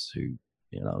witness who,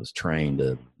 is trained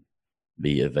to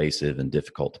be evasive and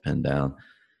difficult to pin down.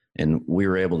 And we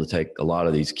were able to take a lot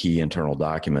of these key internal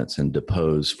documents and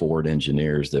depose Ford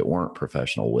engineers that weren't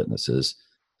professional witnesses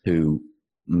who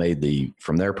made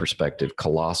from their perspective,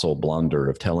 colossal blunder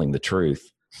of telling the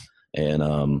truth. And,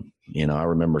 I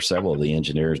remember several of the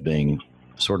engineers being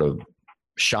sort of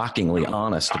shockingly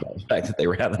honest about the fact that they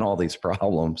were having all these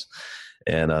problems.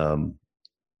 And,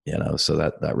 so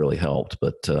that really helped.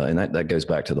 But, and that goes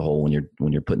back to the whole, when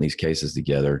you're putting these cases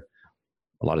together,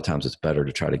 a lot of times it's better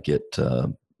to try to get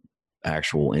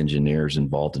actual engineers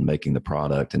involved in making the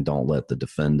product, and don't let the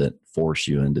defendant force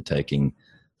you into taking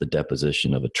the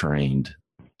deposition of a trained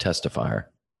testifier.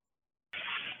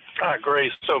 I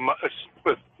agree so much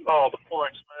with all the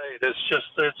points made. It's just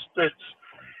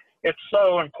it's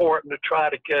so important to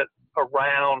try to get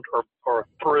around or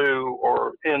through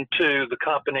or into the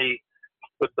company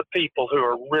with the people who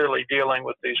are really dealing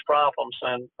with these problems.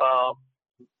 And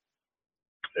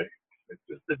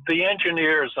the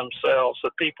engineers themselves,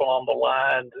 the people on the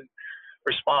line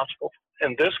responsible,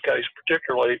 in this case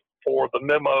particularly, for the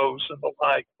memos and the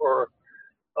like, were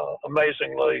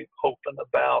amazingly open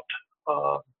about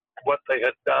what they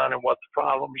had done and what the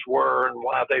problems were and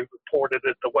why they reported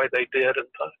it the way they did and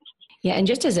things. Yeah, and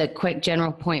just as a quick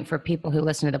general point for people who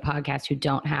listen to the podcast who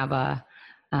don't have a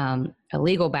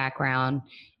legal background,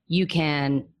 you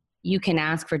can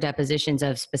ask for depositions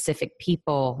of specific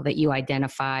people that you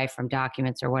identify from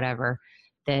documents or whatever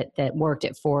that worked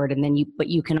at Ford, and then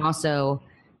you can also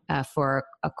for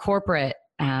a corporate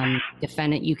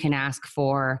defendant, you can ask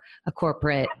for the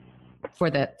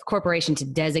corporation to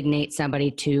designate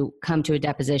somebody to come to a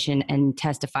deposition and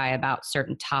testify about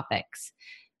certain topics.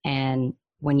 And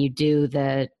when you do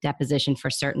the deposition for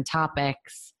certain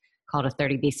topics, called a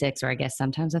 30B6, or I guess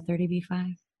sometimes a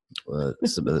 30B5.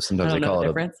 Sometimes they call it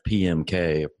a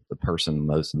PMK, the person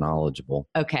most knowledgeable.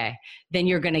 Okay. Then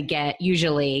you're going to get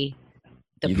usually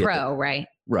right?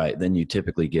 Right. Then you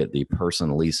typically get the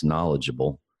person least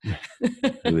knowledgeable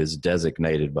who is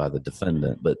designated by the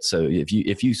defendant. But so if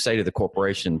you say to the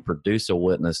corporation, produce a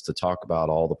witness to talk about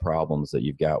all the problems that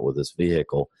you've got with this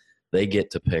vehicle, they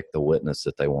get to pick the witness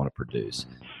that they want to produce.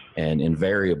 And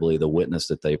invariably the witness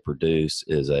that they produce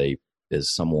is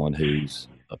someone who's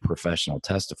a professional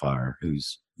testifier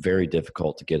who's very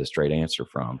difficult to get a straight answer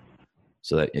from.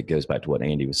 So that it goes back to what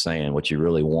Andy was saying. What you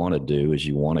really want to do is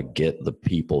you want to get the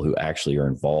people who actually are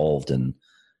involved in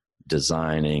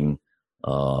designing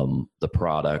the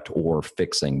product or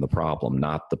fixing the problem,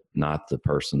 not the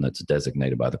person that's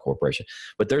designated by the corporation.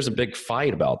 But there's a big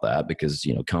fight about that because,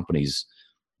 companies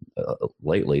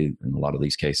lately, in a lot of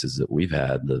these cases that we've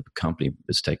had, the company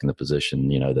is taking the position,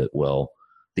 that, well,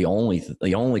 the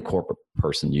only corporate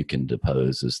person you can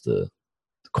depose is the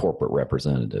corporate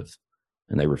representative.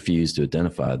 And they refuse to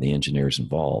identify the engineers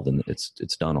involved, and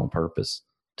it's done on purpose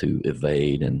to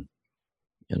evade and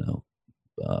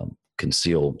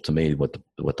conceal, to me, what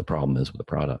the problem is with the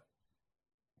product.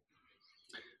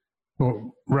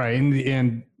 Well, right,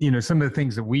 and some of the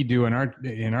things that we do in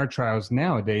our trials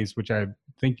nowadays, which I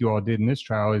think you all did in this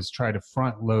trial, is try to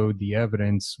front load the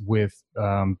evidence with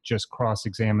just cross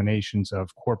examinations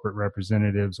of corporate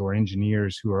representatives or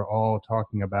engineers who are all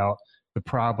talking about the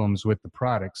problems with the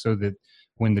product, so that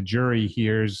when the jury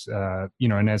hears,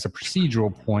 and as a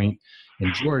procedural point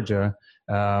in Georgia,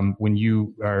 when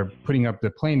you are putting up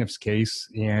the plaintiff's case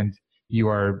and you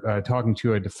are talking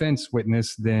to a defense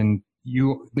witness, then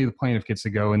the plaintiff gets to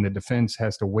go and the defense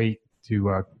has to wait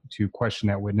to question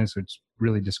that witness. It's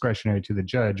really discretionary to the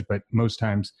judge, but most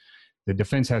times the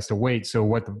defense has to wait. So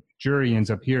what the jury ends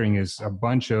up hearing is a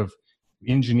bunch of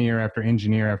engineer after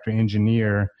engineer after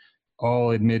engineer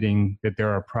all admitting that there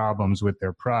are problems with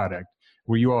their product.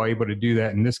 Were you all able to do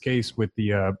that in this case with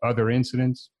the other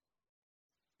incidents?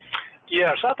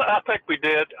 Yes, I think we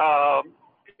did. And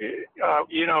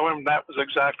that was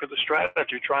exactly the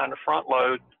strategy, trying to front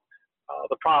load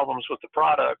the problems with the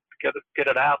product, get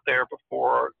it out there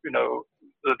before,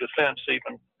 the defense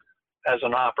even has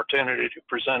an opportunity to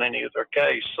present any of their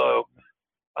case. So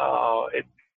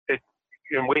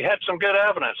and we had some good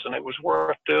evidence, and it was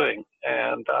worth doing.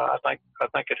 And I think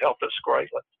it helped us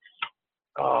greatly.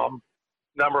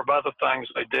 Number of other things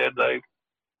they did.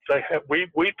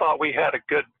 We thought we had a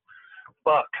good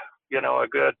buck, a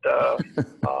good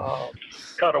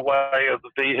cutaway of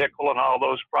the vehicle and all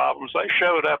those problems. They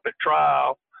showed up at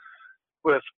trial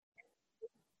with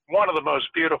one of the most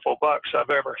beautiful bucks I've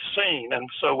ever seen. And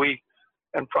so we,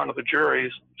 in front of the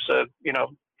jury, said,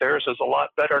 theirs is a lot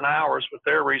better than ours with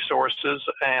their resources.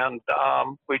 And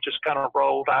we just kind of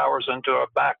rolled ours into a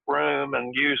back room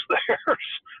and used theirs.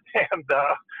 And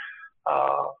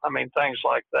things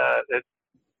like that.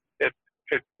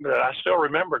 I still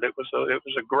remembered it was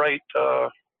a great,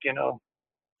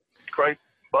 great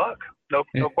buck.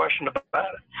 No question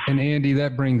about it. And Andy,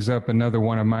 that brings up another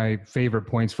one of my favorite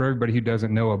points. For everybody who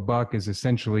doesn't know, a buck is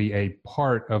essentially a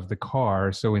part of the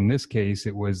car. So in this case,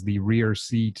 it was the rear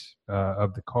seat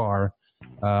of the car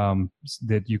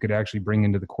that you could actually bring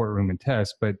into the courtroom and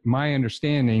test. But my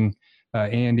understanding,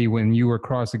 Andy, when you were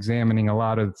cross-examining a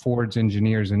lot of Ford's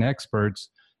engineers and experts,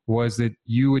 was that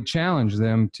you would challenge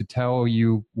them to tell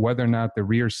you whether or not the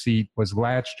rear seat was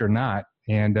latched or not,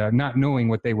 and not knowing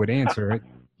what they would answer.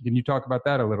 Can you talk about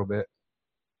that a little bit?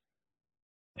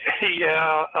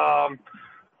 Yeah.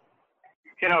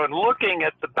 In looking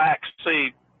at the back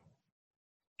seat,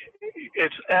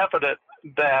 it's evident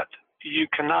that you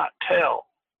cannot tell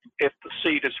if the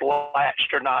seat is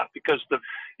latched or not, because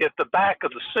if the back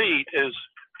of the seat is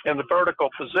in the vertical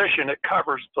position, it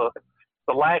covers the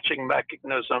latching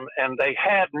mechanism, and they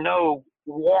had no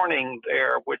warning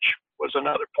there, which was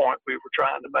another point we were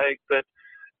trying to make, that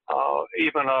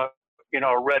even a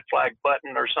red flag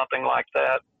button or something like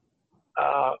that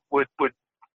would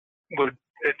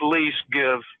at least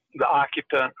give the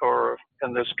occupant, or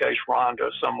in this case Rhonda,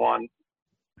 someone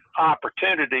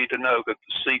opportunity to know that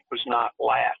the seat was not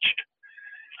latched.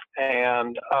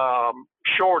 And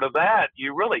short of that,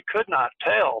 you really could not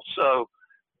tell. So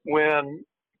when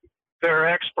their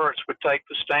experts would take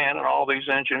the stand, and all these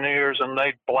engineers, and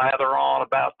they'd blather on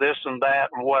about this and that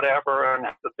and whatever, and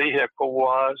the vehicle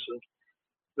was, and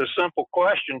the simple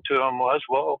question to them was,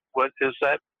 well, what is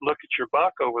that? Look at your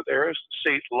buck over there. Is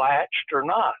the seat latched or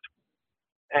not?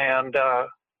 And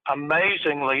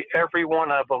amazingly, every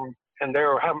one of them, and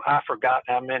I forgot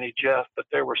how many, Jeff, but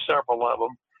there were several of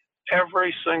them,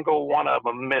 every single one of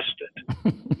them missed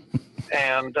it.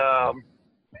 And,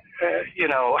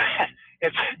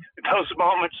 it's those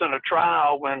moments in a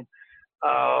trial when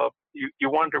you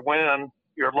wonder when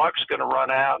your luck's going to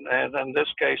run out. And in this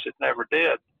case, it never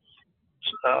did.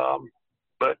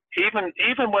 But even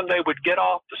when they would get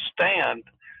off the stand,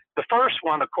 the first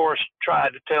one, of course, tried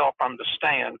to tell from the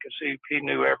stand because he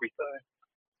knew everything,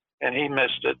 and he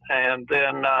missed it. And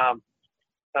then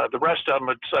the rest of them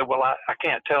would say, well, I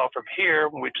can't tell from here.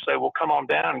 And we'd say, well, come on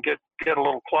down and get a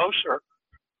little closer.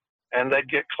 And they'd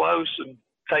get close and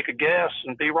take a guess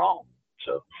and be wrong.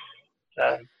 So,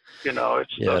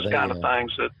 it's those kind of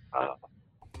things that...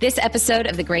 This episode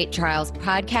of the Great Trials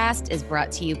podcast is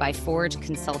brought to you by Forge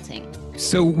Consulting.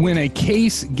 So when a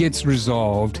case gets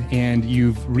resolved and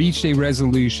you've reached a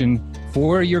resolution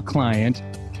for your client,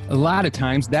 a lot of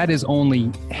times that is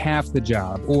only half the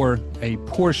job or a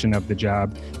portion of the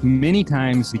job. Many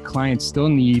times the clients still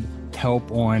need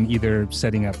help on either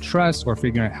setting up trust or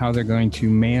figuring out how they're going to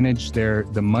manage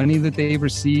the money that they've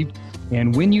received.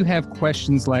 And when you have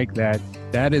questions like that,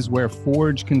 that is where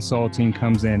Forge Consulting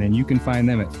comes in, and you can find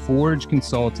them at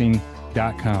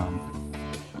forgeconsulting.com.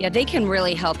 Yeah, they can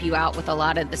really help you out with a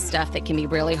lot of the stuff that can be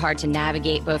really hard to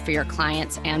navigate both for your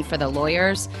clients and for the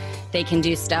lawyers. They can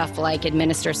do stuff like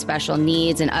administer special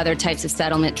needs and other types of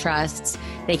settlement trusts.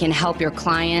 They can help your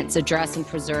clients address and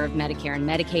preserve Medicare and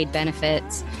Medicaid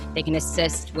benefits. They can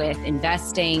assist with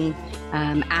investing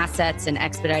assets and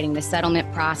expediting the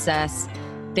settlement process.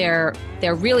 They're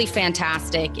really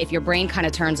fantastic. If your brain kind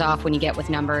of turns off when you get with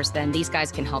numbers, then these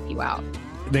guys can help you out.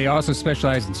 They also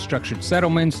specialize in structured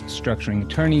settlements, structuring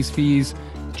attorney's fees,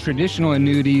 traditional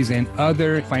annuities, and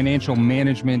other financial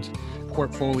management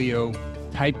portfolio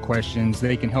type questions.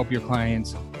 They can help your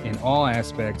clients in all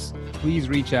aspects. Please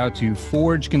reach out to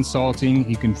Forge Consulting.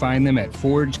 You can find them at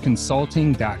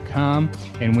forgeconsulting.com.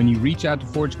 And when you reach out to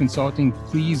Forge Consulting,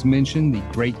 please mention the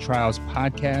Great Trials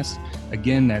podcast.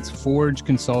 Again, that's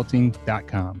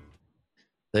forgeconsulting.com.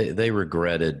 They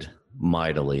regretted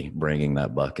mightily bringing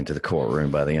that buck into the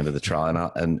courtroom by the end of the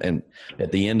trial. And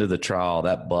at the end of the trial,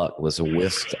 that buck was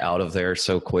whisked out of there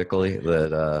so quickly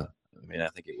that, I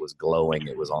think it was glowing.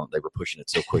 It was on, they were pushing it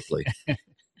so quickly.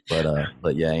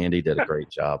 But yeah, Andy did a great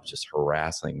job just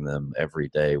harassing them every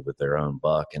day with their own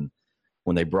buck. And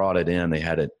when they brought it in, they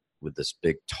had it with this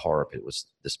big tarp. It was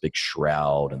this big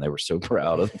shroud, and they were so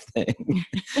proud of the thing.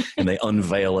 And they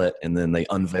unveil it, and then they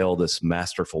unveil this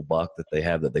masterful buck that they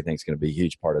have that they think is going to be a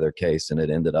huge part of their case. And it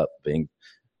ended up being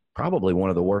probably one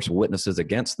of the worst witnesses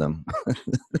against them,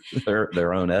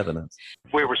 their own evidence.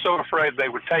 We were so afraid they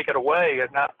would take it away and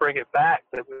not bring it back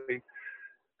that we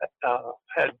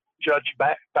had Judge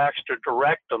Baxter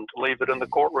direct them to leave it in the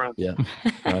courtroom. Yeah,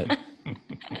 right.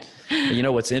 You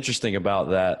know what's interesting about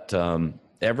that?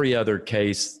 Every other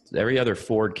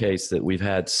Ford case that we've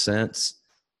had since,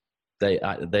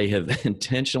 they have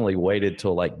intentionally waited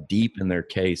till like deep in their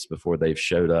case before they've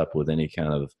showed up with any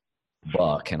kind of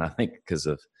buck. And I think because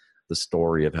of the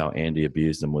story of how Andy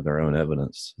abused them with their own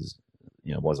evidence,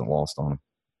 wasn't lost on them.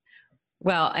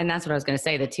 Well, and that's what I was going to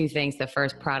say. The two things, the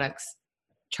first products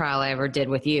trial I ever did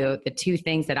with you, the two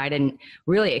things that I didn't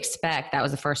really expect, that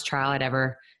was the first trial I'd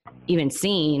ever even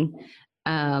seen,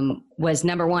 was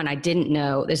number one, I didn't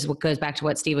know, this is what goes back to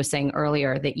what Steve was saying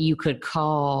earlier, that you could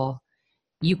call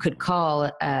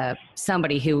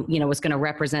somebody who, was going to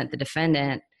represent the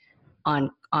defendant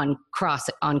on cross,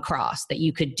 that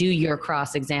you could do your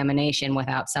cross examination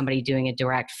without somebody doing it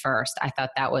direct first. I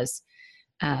thought that was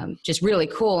just really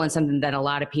cool and something that a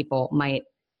lot of people might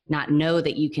not know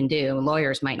that you can do.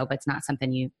 Lawyers might know, but it's not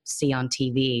something you see on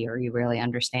TV or you really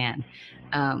understand.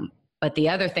 But the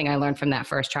other thing I learned from that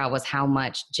first trial was how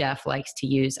much Jeff likes to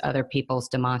use other people's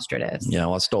demonstratives. Yeah,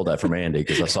 well, I stole that from Andy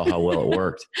because I saw how well it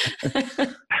worked.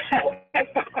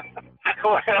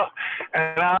 Well,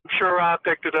 and I'm sure I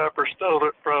picked it up or stole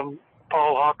it from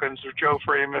Paul Hawkins or Joe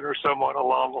Freeman or someone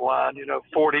along the line,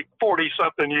 40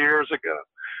 something years ago.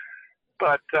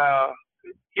 But,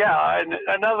 yeah, and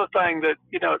another thing that,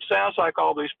 it sounds like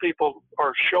all these people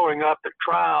are showing up at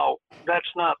trial. That's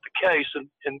not the case, and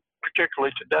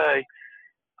particularly today.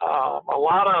 A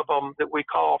lot of them that we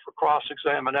call for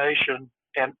cross-examination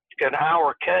and in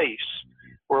our case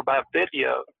were by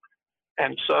video.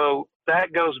 And so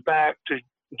that goes back to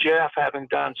Jeff having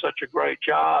done such a great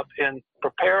job in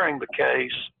preparing the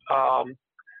case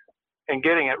and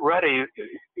getting it ready.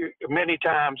 Many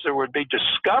times there would be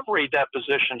discovery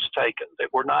depositions taken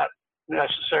that were not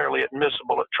necessarily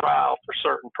admissible at trial for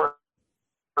certain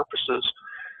purposes.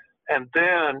 And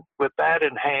then with that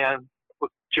in hand,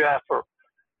 Jeff or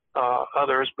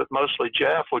others, but mostly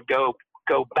Jeff, would go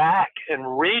back and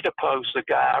redepose the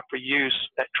guy for use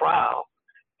at trial.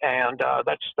 And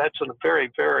that's very,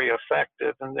 very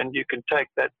effective. And then you can take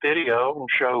that video and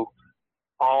show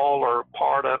all or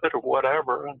part of it or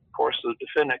whatever. And of course, the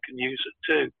defendant can use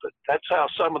it too. But that's how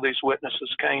some of these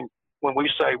witnesses came, when we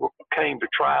say came to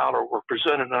trial or were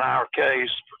presented in our case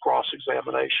for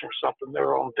cross-examination or something,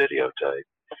 they're on videotape.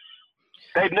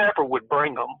 They never would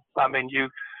bring them. I mean,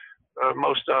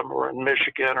 most of them were in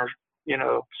Michigan or,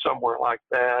 somewhere like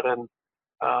that. And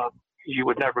you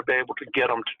would never be able to get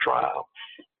them to trial.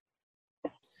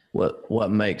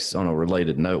 What makes, on a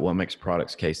related note, what makes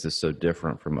products cases so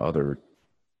different from other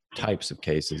types of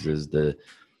cases is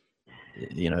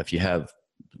if you have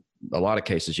a lot of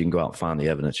cases, you can go out and find the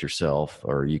evidence yourself,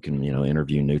 or you can,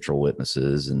 interview neutral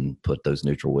witnesses and put those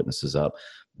neutral witnesses up.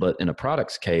 But in a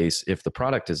products case, if the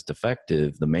product is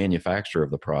defective, the manufacturer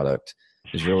of the product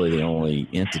is really the only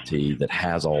entity that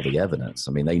has all the evidence.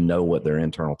 I mean, they know what their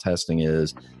internal testing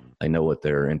is. They know what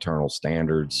their internal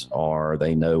standards are.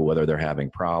 They know whether they're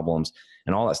having problems,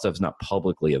 and all that stuff is not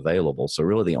publicly available. So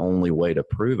really the only way to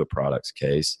prove a products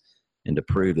case and to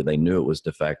prove that they knew it was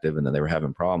defective and that they were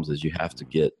having problems is you have to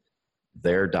get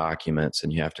their documents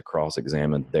and you have to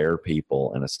cross-examine their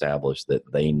people and establish that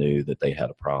they knew that they had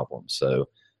a problem. So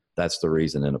that's the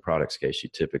reason in a products case you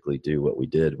typically do what we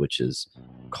did, which is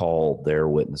call their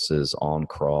witnesses on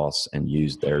cross and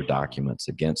use their documents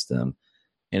against them.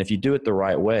 And if you do it the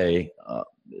right way,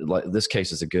 like this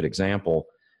case is a good example,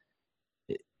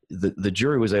 the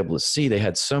jury was able to see they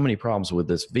had so many problems with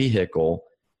this vehicle,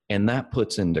 and that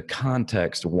puts into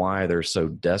context why they're so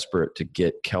desperate to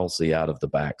get Kelsey out of the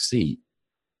back seat,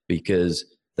 because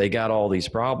they got all these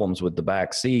problems with the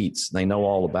back seats. They know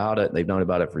all about it. They've known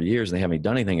about it for years, and they haven't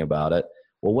done anything about it.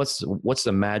 Well, what's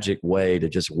the magic way to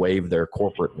just wave their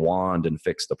corporate wand and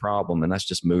fix the problem? And that's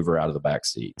just move her out of the back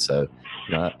seat. So,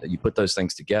 you put those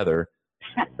things together.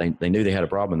 They knew they had a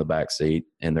problem in the back seat,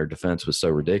 and their defense was so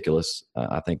ridiculous.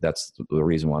 I think that's the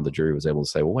reason why the jury was able to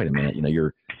say, well, wait a minute,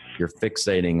 you're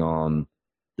fixating on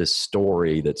this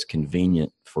story that's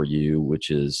convenient for you, which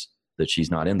is that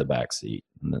she's not in the back seat.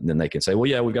 And then they can say, well,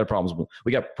 yeah, we got problems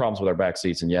with our back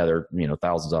seats, and yeah, there are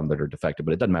thousands of them that are defective,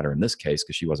 but it doesn't matter in this case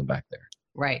because she wasn't back there.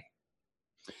 Right.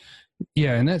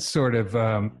 Yeah, and that sort of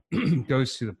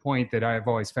goes to the point that I've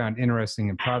always found interesting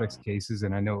in products cases,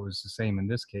 and I know it was the same in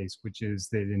this case, which is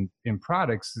that in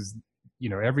products is,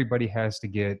 everybody has to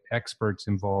get experts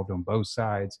involved on both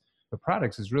sides. But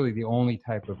products is really the only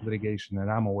type of litigation that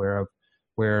I'm aware of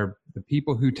where the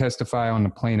people who testify on the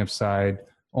plaintiff side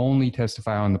only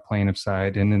testify on the plaintiff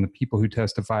side, and then the people who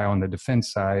testify on the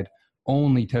defense side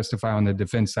only testify on the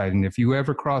defense side. And if you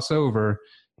ever cross over,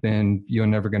 then you're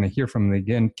never going to hear from them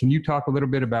again. Can you talk a little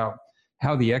bit about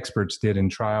how the experts did in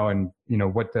trial and,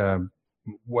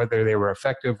 whether they were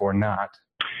effective or not?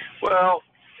 Well,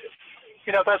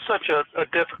 that's such a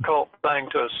difficult thing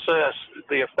to assess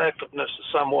the effectiveness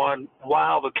of someone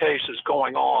while the case is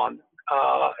going on.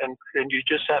 And you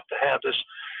just have to have this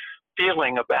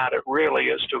feeling about it really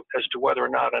as to whether or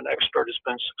not an expert has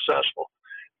been successful.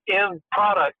 In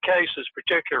product cases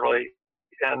particularly,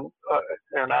 and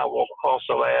I will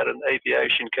also add in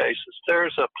aviation cases,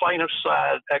 there's a plaintiff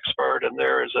side expert and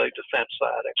there is a defense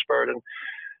side expert. And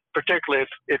particularly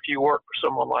if you work for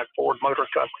someone like Ford Motor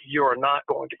Company, you are not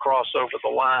going to cross over the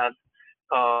line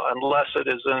unless it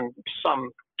is in some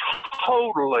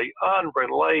totally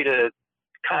unrelated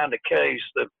kind of case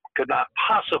that could not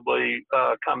possibly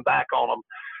come back on them.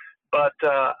 But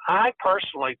I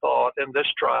personally thought in this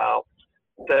trial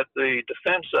that the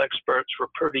defense experts were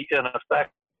pretty ineffective,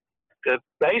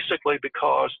 basically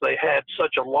because they had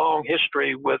such a long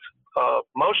history with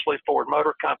mostly Ford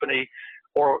Motor Company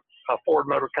or Ford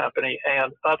Motor Company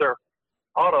and other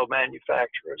auto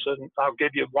manufacturers. And I'll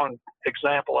give you one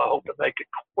example. I hope to make it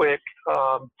quick.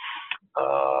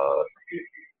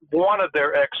 One of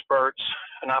their experts,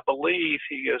 and I believe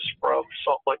he is from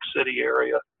Salt Lake City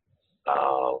area,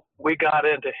 we got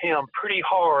into him pretty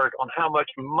hard on how much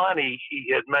money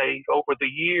he had made over the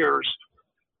years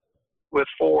with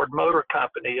Ford Motor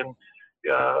Company. And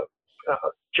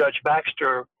Judge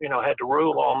Baxter, had to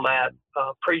rule on that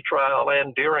pre-trial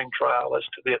and during trial as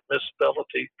to the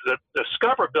admissibility, the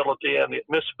discoverability and the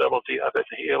admissibility of it.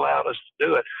 He allowed us to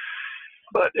do it.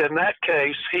 But in that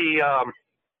case,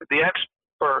 the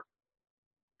expert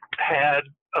had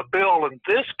a bill in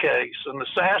this case, in the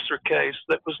Sasser case,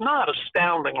 that was not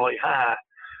astoundingly high.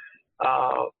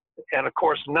 And of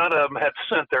course, none of them had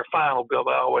sent their final bill.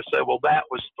 I always say, well, that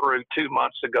was through 2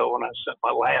 months ago when I sent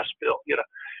my last bill,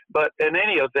 But in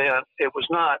any event, it was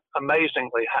not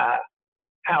amazingly high.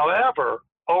 However,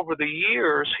 over the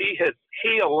years,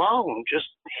 he alone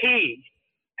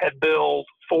had billed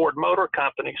Ford Motor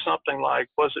Company something like,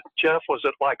 was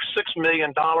it like $6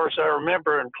 million? I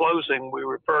remember in closing, we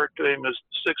referred to him as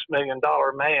the $6 million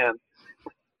man.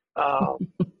 $6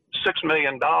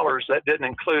 million that didn't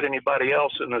include anybody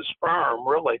else in his firm,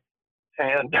 really.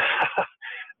 And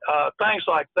things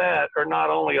like that are not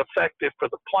only effective for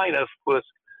the plaintiff with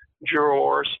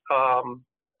jurors,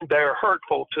 they're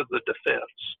hurtful to the defense.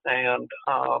 And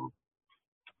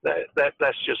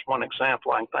that's just one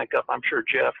example I can think of. I'm sure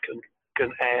Jeff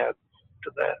can add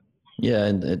to that. Yeah,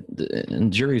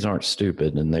 and juries aren't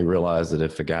stupid, and they realize that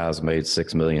if a guy's made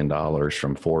 $6 million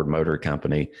from Ford Motor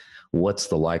Company, what's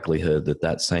the likelihood that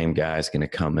that same guy is going to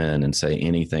come in and say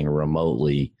anything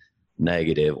remotely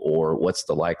negative, or what's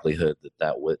the likelihood that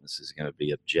that witness is going to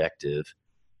be objective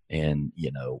and,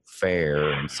 you know,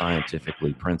 fair and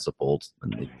scientifically principled?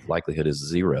 And the likelihood is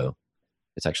zero.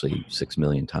 It's actually 6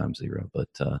 million times zero. But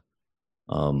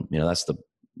you know,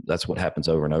 that's what happens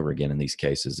over and over again in these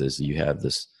cases. Is you have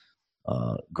this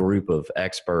group of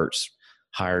experts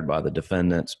hired by the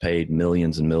defendants, paid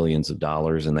millions and millions of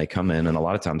dollars, and they come in and a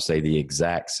lot of times say the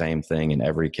exact same thing in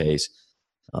every case,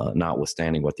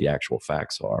 notwithstanding what the actual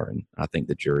facts are. And I think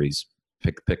the juries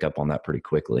pick up on that pretty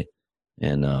quickly.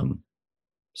 And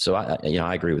so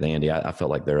I agree with Andy. I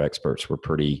felt like their experts were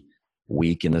pretty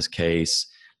weak in this case.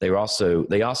 They also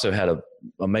had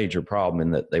a major problem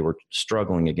in that they were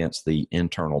struggling against the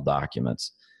internal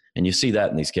documents. And you see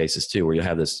that in these cases too, where you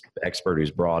have this expert who's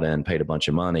brought in, paid a bunch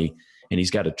of money, and he's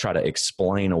got to try to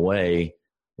explain away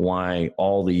why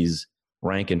all these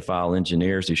rank and file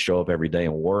engineers who show up every day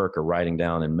and work are writing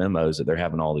down in memos that they're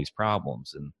having all these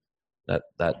problems. And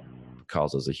that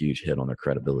causes a huge hit on their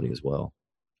credibility as well.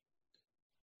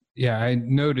 Yeah, I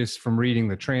noticed from reading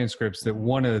the transcripts that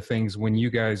one of the things when you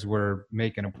guys were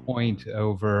making a point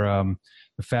over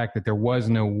the fact that there was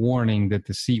no warning that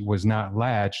the seat was not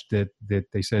latched, that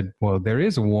they said, well, there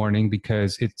is a warning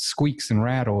because it squeaks and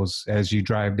rattles as you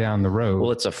drive down the road.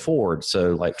 Well, it's a Ford,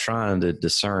 so like trying to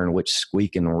discern which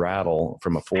squeak and rattle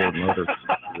from a Ford motor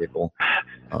vehicle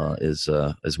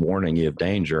is warning you of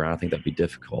danger. I think that'd be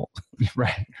difficult.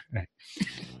 Right.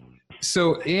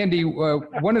 So, Andy,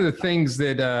 one of the things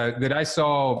that I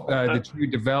saw that you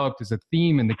developed as a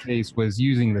theme in the case was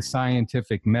using the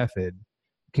scientific method.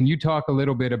 Can you talk a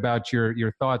little bit about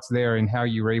your thoughts there and how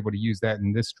you were able to use that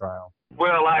in this trial?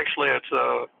 Well, actually, it's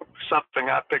something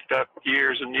I picked up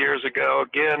years and years ago,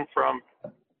 again, from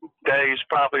days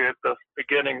probably at the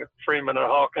beginning of Freeman and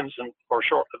Hawkins or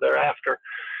shortly thereafter.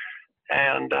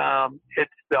 And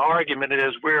the argument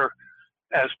is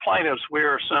as plaintiffs, we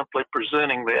are simply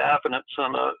presenting the evidence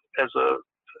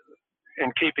in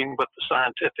keeping with the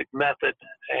scientific method,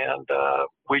 and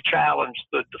we challenge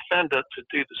the defendant to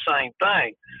do the same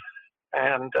thing.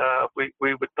 And we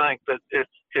would think that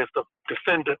if the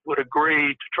defendant would agree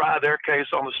to try their case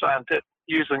on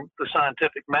using the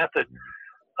scientific method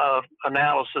of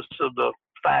analysis of the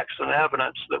facts and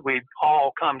evidence, that we'd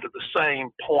all come to the same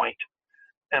point.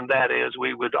 And that is,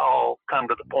 we would all come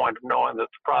to the point of knowing that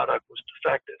the product was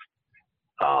defective.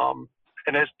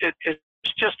 And it's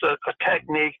just a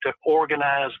technique to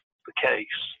organize the case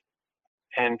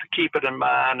and to keep it in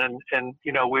mind. And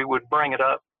you know, we would bring it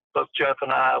up, both Jeff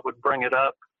and I would bring it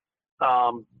up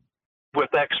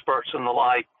with experts and the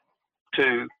like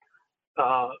to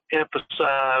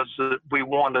emphasize that we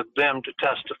wanted them to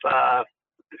testify.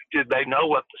 Did they know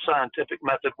what the scientific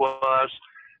method was?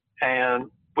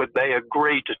 And would they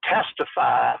agree to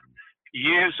testify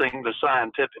using the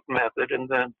scientific method, and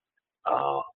then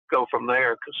go from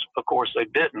there? Because, of course, they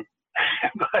didn't.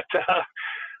 But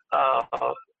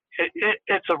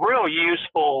it's a real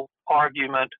useful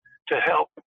argument to help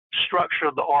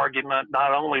structure the argument,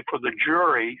 not only for the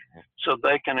jury, so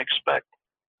they can expect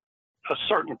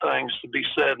certain things to be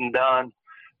said and done,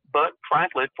 but,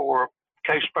 frankly, for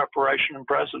case preparation and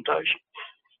presentation.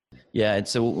 Yeah, and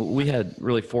so we had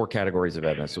really 4 categories of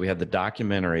evidence. So we had the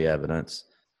documentary evidence,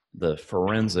 the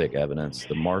forensic evidence,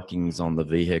 the markings on the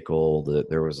vehicle, that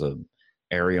there was a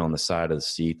area on the side of the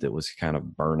seat that was kind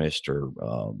of burnished, or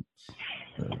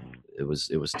it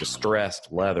was distressed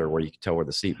leather where you could tell where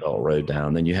the seatbelt rode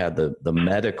down. Then you had the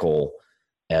medical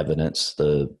evidence,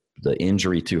 the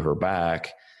injury to her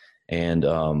back, and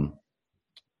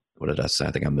what did I say?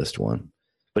 I think I missed one.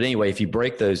 But anyway, if you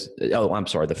break those,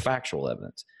 the factual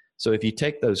evidence. So if you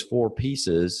take those 4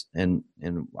 pieces, and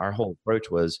our whole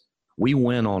approach was, we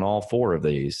win on all 4 of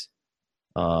these.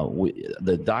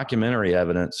 The documentary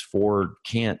evidence, Ford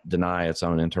can't deny its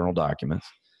own internal documents.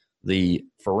 The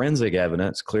forensic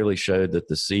evidence clearly showed that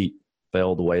the seat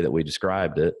fell the way that we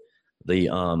described it.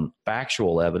 The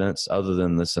factual evidence, other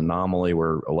than this anomaly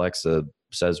where Alexa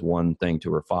says one thing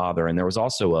to her father, and there was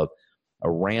also a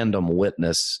random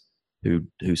witness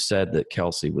who said that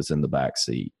Kelsey was in the back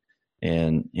seat.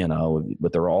 And,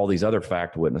 but there were all these other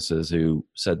fact witnesses who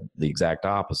said the exact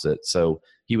opposite. So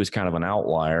he was kind of an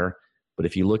outlier. But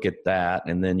if you look at that,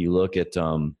 and then you look at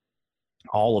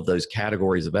all of those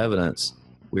categories of evidence,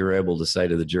 we were able to say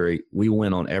to the jury, we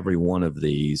win on every one of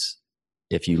these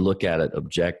if you look at it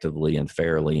objectively and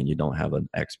fairly, and you don't have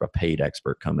a paid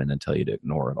expert come in and tell you to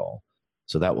ignore it all.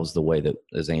 So that was the way that,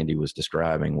 as Andy was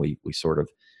describing, we sort of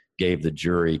gave the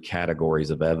jury categories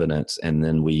of evidence, and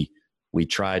then we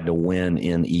tried to win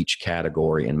in each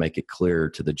category and make it clear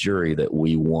to the jury that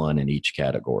we won in each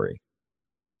category.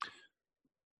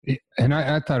 And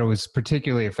I thought it was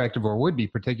particularly effective, or would be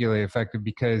particularly effective,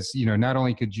 because, not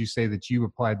only could you say that you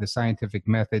applied the scientific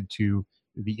method to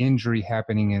the injury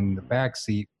happening in the back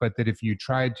seat, but that if you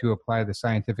tried to apply the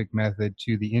scientific method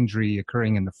to the injury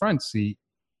occurring in the front seat,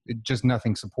 just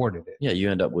nothing supported it. Yeah, you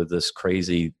end up with this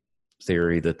crazy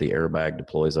theory that the airbag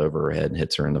deploys over her head and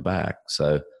hits her in the back.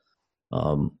 So,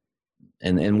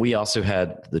 and we also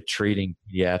had the treating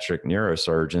pediatric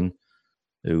neurosurgeon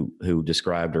who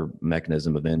described her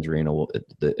mechanism of injury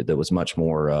that was much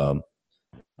more on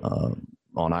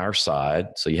our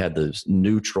side. So you had this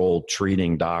neutral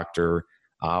treating doctor,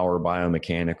 our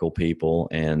biomechanical people,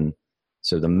 and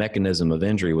so the mechanism of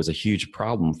injury was a huge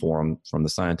problem for them from the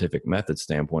scientific method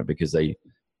standpoint, because they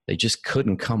just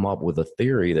couldn't come up with a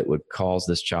theory that would cause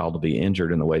this child to be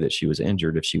injured in the way that she was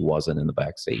injured if she wasn't in the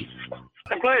back seat.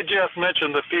 I'm glad Jeff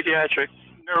mentioned the pediatric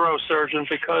neurosurgeon,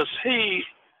 because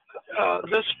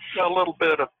this a little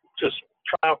bit of just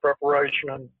trial preparation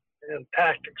and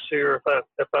tactics here,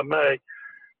 if I may.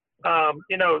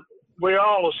 We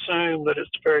all assume that it's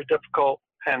very difficult,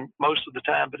 and most of the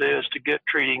time it is, to get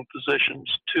treating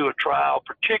physicians to a trial,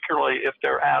 particularly if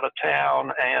they're out of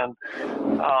town, and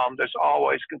there's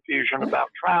always confusion about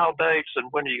trial dates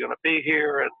and when are you going to be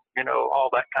here, and all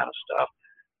that kind of stuff.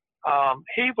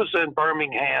 He was in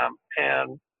Birmingham,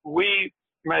 and we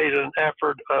made an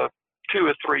effort of 2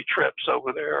 or 3 trips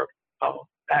over there.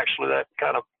 Actually, that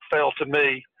kind of fell to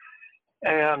me.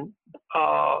 And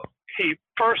he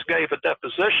first gave a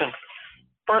deposition.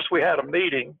 First, we had a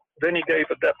meeting. Then he gave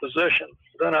a deposition.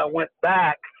 Then I went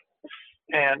back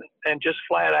and just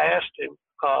flat asked him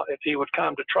if he would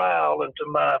come to trial. And to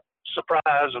my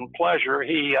surprise and pleasure,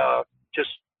 he just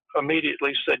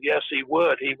immediately said yes, he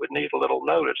would. He would need a little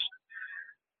notice.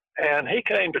 And he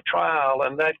came to trial,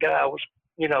 and that guy was,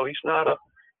 he's not a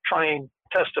trained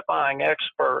testifying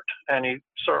expert, and he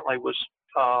certainly was.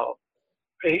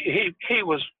 He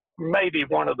was maybe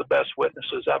one of the best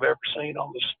witnesses I've ever seen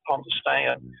on the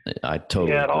stand. I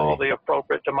totally He had agree. all the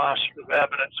appropriate demonstrative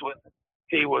evidence with him.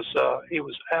 He was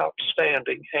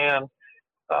outstanding, and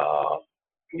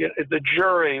the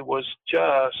jury was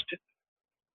just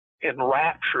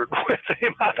enraptured with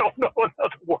him. I don't know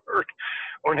another word.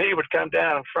 When he would come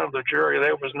down in front of the jury,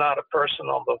 there was not a person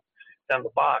in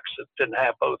the box that didn't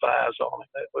have both eyes on him.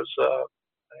 It was,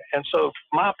 and so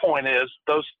my point is,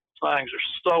 those things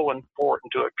are so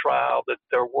important to a trial that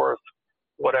they're worth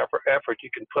whatever effort you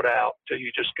can put out till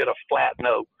you just get a flat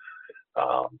no.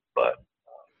 But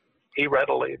he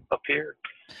readily appeared.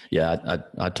 Yeah,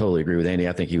 I totally agree with Andy.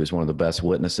 I think he was one of the best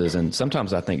witnesses. And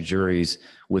sometimes I think juries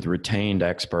with retained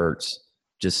experts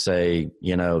just say,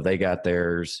 they got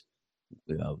theirs,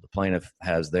 the plaintiff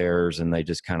has theirs, and they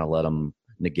just kind of let them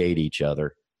negate each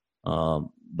other.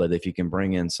 But if you can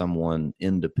bring in someone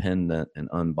independent and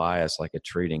unbiased, like a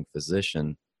treating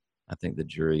physician, I think the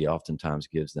jury oftentimes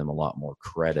gives them a lot more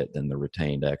credit than the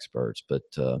retained experts. But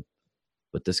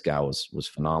this guy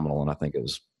was phenomenal, and I think it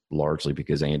was largely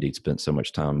because Andy spent so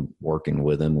much time working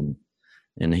with him,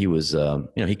 and he was,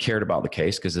 he cared about the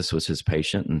case because this was his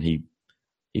patient, and he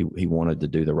wanted to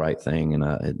do the right thing. And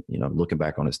looking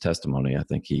back on his testimony, I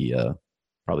think he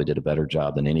probably did a better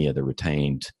job than any of the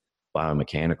retained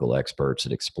biomechanical experts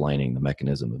at explaining the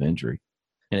mechanism of injury.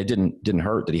 And it didn't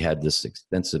hurt that he had this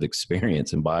extensive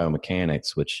experience in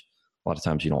biomechanics, which a lot of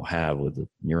times you don't have with the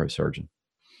neurosurgeon.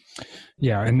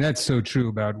 Yeah, and that's so true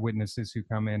about witnesses who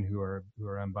come in who are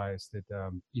unbiased. That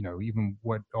even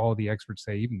what all the experts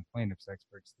say, even the plaintiff's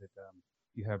experts, that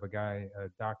you have a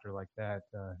doctor like that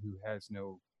who has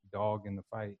no dog in the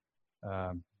fight.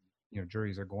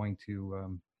 Juries are going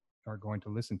to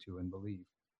listen to and believe,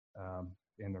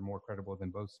 and they're more credible than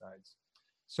both sides.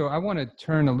 So I want to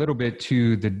turn a little bit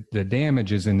to the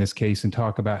damages in this case and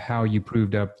talk about how you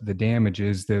proved up the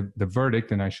damages. The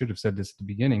verdict, and I should have said this at the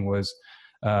beginning, was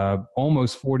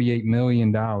almost $48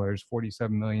 million,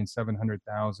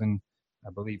 $47,700,000. I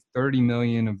believe $30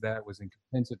 million of that was in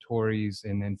compensatories,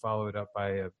 and then followed up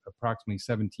by approximately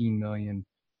 $17 million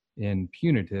in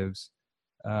punitive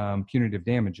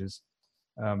damages.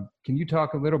 Can you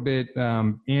talk a little bit,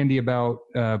 Andy, about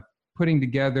putting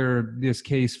together this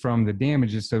case from the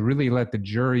damages to really let the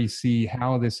jury see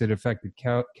how this had affected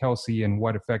Kelsey and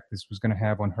what effect this was going to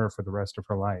have on her for the rest of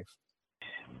her life.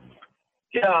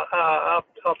 Yeah,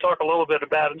 I'll talk a little bit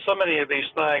about it. And so many of these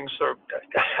things are,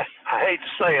 I hate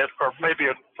to say it, or maybe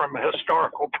from a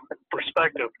historical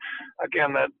perspective,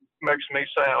 again, that makes me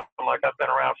sound like I've been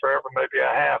around forever. Maybe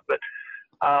I have. But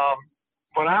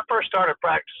when I first started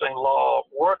practicing law,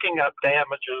 working up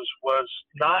damages was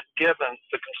not given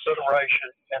the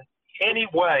consideration in any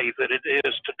way that it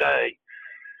is today.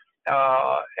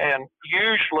 And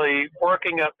usually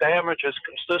working up damages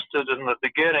consisted in the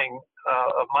beginning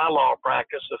of my law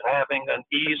practice of having an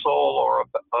easel or a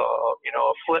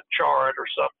flip chart or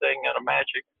something and a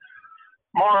magic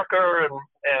marker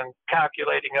and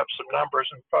calculating up some numbers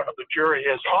in front of the jury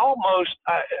is almost,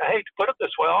 I hate to put it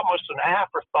this way, almost an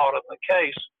afterthought in the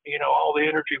case. All the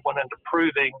energy went into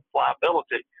proving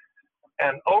liability.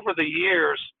 And over the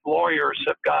years, lawyers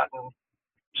have gotten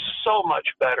so much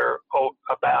better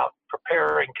about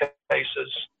preparing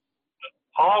cases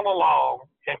all along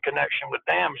in connection with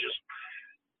damages.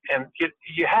 And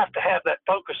you have to have that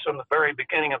focus from the very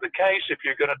beginning of the case if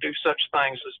you're going to do such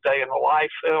things as day in the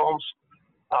life films,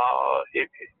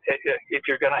 if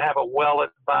you're going to have a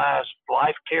well-advised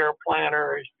life care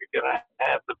planner, if you're going to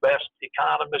have the best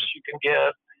economist you can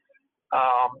get.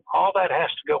 All that has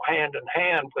to go hand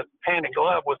in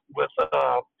glove with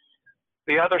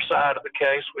the other side of the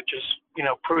case, which is,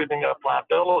 proving up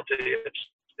liability.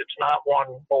 It's not one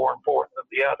more important than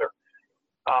the other.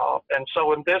 And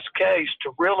so in this case,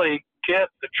 to really get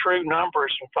the true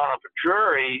numbers in front of a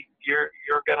jury, you're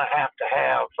going to have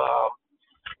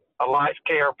a life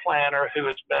care planner who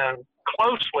has been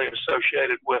closely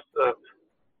associated with the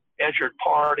injured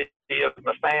party of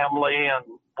the family and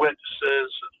witnesses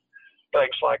and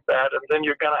things like that. And then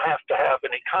you're going to have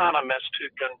an economist who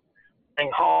can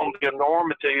bring home the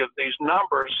enormity of these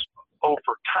numbers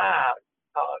over time.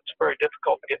 It's very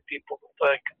difficult to get people to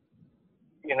think,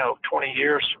 20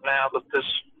 years from now that this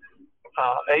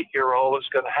 8-year-old is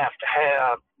going to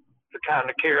have the kind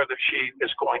of care that she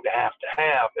is going to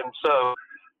have. And so,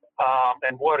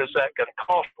 and what is that going to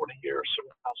cost 20 years from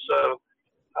now? So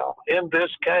in this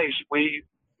case, we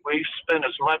spent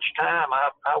as much time,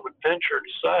 I would venture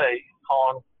to say,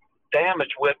 on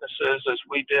damage witnesses as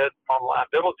we did on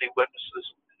liability witnesses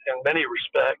in many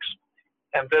respects.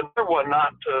 And then the other one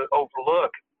not to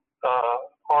overlook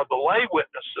are the lay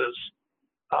witnesses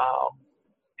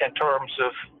in terms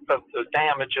of the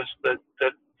damages that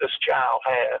this child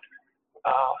had.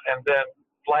 And then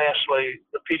lastly,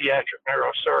 the pediatric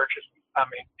neurosurgeon. I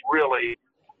mean, really,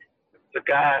 the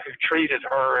guy who treated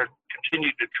her and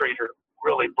continued to treat her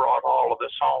really brought all of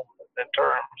this home in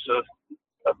terms of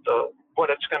what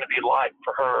it's going to be like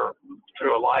for her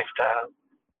through a lifetime.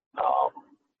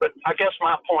 But I guess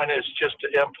my point is just to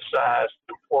emphasize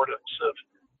the importance of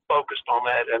focused on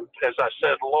that. And as I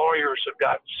said, lawyers have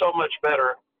gotten so much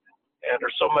better and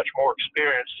are so much more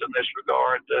experienced in this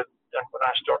regard than when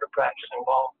I started practicing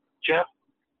law. Jeff?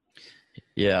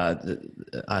 Yeah,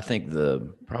 I think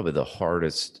probably the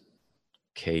hardest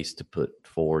case to put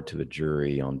forward to a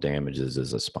jury on damages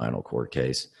is a spinal cord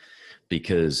case,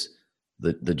 because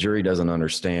the jury doesn't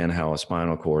understand how a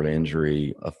spinal cord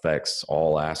injury affects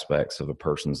all aspects of a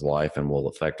person's life and will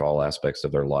affect all aspects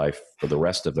of their life for the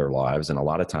rest of their lives. And a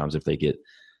lot of times, if they get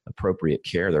appropriate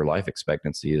care, their life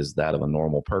expectancy is that of a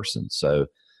normal person. So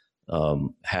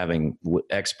having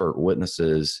expert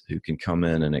witnesses who can come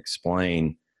in and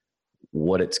explain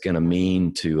what it's going to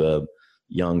mean to a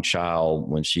young child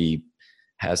when she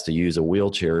has to use a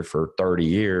wheelchair for 30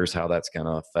 years, how that's going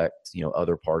to affect,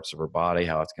 other parts of her body,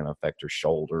 how it's going to affect her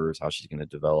shoulders, how she's going to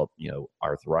develop,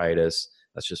 arthritis.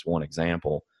 That's just one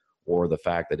example. Or the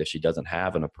fact that if she doesn't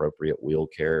have an appropriate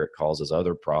wheelchair, it causes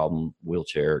other problems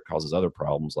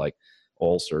like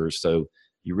ulcers. So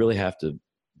you really have to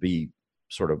be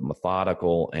sort of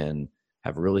methodical and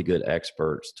have really good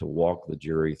experts to walk the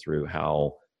jury through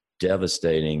how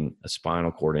devastating a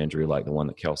spinal cord injury like the one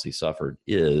that Kelsey suffered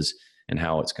is, and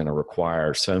how it's going to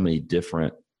require so many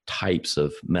different types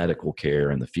of medical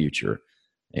care in the future.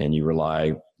 And you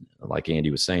rely, like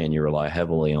Andy was saying, you rely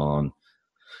heavily on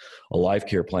a life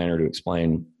care planner to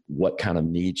explain what kind of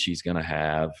needs she's going to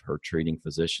have, her treating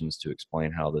physicians to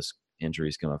explain how this injury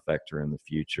is going to affect her in the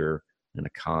future, an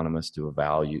economist to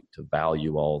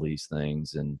value all these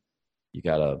things. And you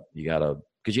gotta,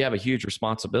 because you have a huge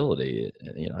responsibility.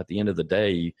 At the end of the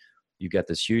day, you got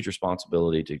this huge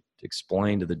responsibility to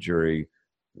explain to the jury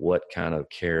what kind of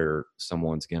care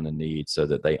someone's going to need so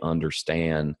that they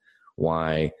understand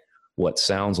why what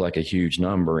sounds like a huge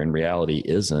number in reality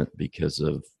isn't, because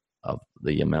of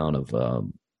the amount of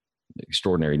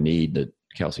extraordinary need that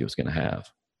Kelsey was going to have.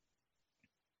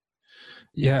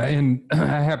 Yeah, and I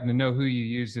happen to know who you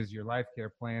used as your life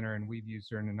care planner, and we've used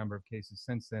her in a number of cases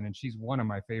since then, and she's one of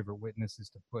my favorite witnesses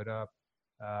to put up.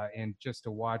 And just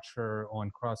to watch her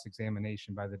on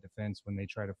cross-examination by the defense when they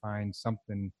try to find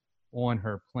something on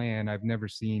her plan. I've never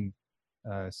seen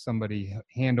somebody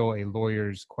handle a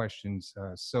lawyer's questions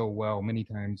so well. Many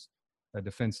times a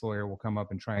defense lawyer will come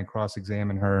up and try and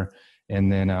cross-examine her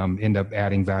and then end up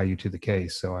adding value to the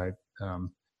case. So I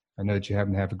know that you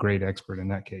happen to have a great expert in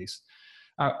that case.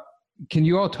 Can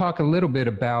you all talk a little bit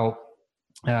about,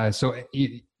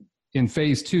 in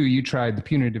phase 2, you tried the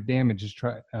punitive damages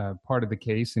part of the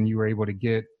case, and you were able to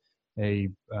get I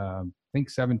think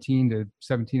 $17 to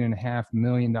 $17.5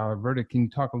 million verdict. Can you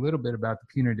talk a little bit about the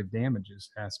punitive damages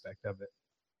aspect of it?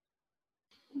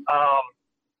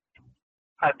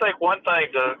 I think one thing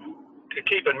to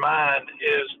keep in mind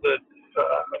is that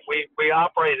we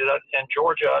operated in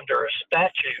Georgia under a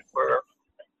statute where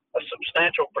a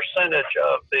substantial percentage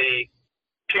of the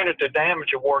punitive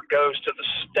damage award goes to the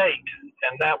state,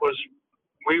 and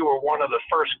we were one of the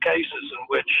first cases in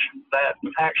which that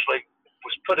actually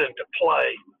was put into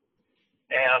play.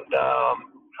 And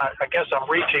I guess I'm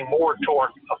reaching more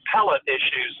toward appellate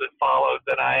issues that followed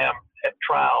than I am at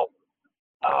trial.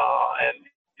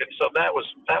 And so that was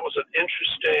an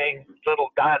interesting little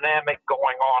dynamic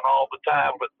going on all the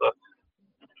time with the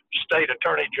state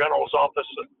attorney general's office,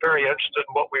 very interested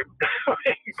in what we were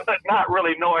doing, but not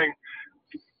really knowing,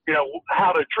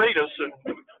 how to treat us,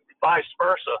 and vice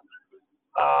versa.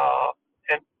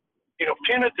 And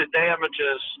punitive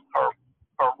damages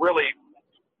are really,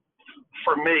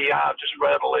 for me, I just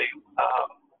readily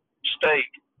state,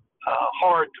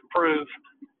 hard to prove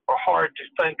or hard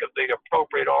to think of the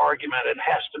appropriate argument. It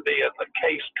has to be in the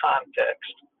case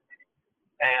context.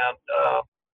 And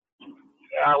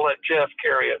I'll let Jeff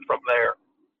carry it from there.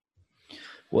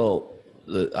 Well,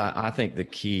 I think the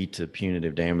key to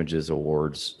punitive damages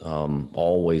awards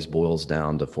always boils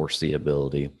down to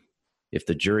foreseeability. If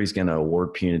the jury's going to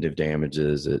award punitive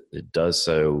damages, it does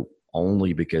so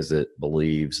only because it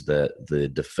believes that the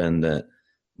defendant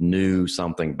knew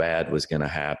something bad was going to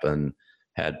happen,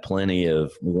 had plenty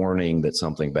of warning that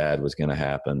something bad was going to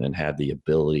happen, and had the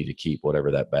ability to keep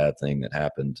whatever that bad thing that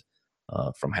happened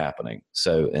from happening.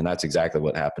 So, and that's exactly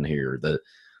what happened here. There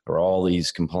are all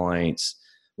these complaints.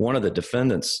 One of the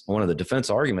defense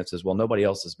arguments is, well, nobody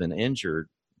else has been injured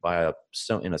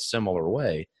in a similar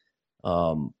way,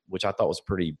 which I thought was a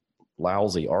pretty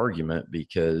lousy argument,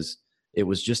 because it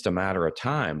was just a matter of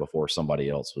time before somebody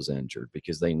else was injured,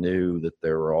 because they knew that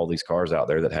there were all these cars out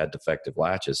there that had defective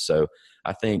latches. So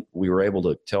I think we were able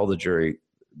to tell the jury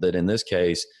that in this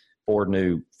case, Ford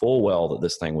knew full well that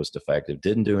this thing was defective,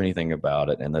 didn't do anything about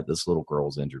it, and that this little girl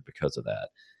was injured because of that.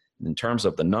 In terms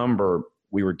of the number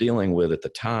we were dealing with at the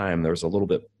time, there was a little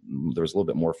bit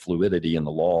more fluidity in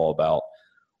the law about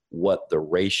what the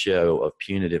ratio of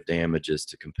punitive damages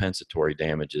to compensatory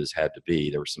damages had to be.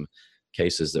 There were some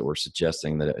cases that were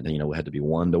suggesting that it had to be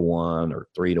 1-to-1 or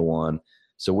 3-to-1.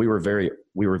 So we were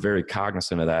very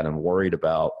cognizant of that and worried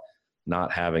about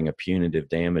not having a punitive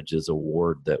damages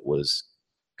award that was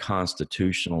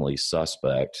constitutionally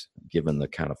suspect, given the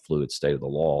kind of fluid state of the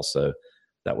law. So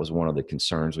that was one of the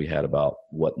concerns we had about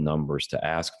what numbers to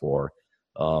ask for.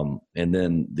 And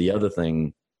then the other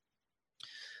thing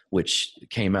which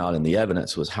came out in the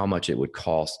evidence was how much it would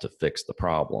cost to fix the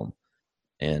problem.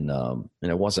 And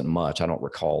it wasn't much. I don't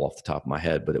recall off the top of my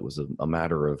head, but it was a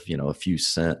matter of, a few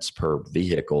cents per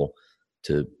vehicle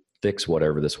to fix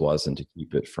whatever this was and to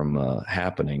keep it from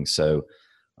happening. So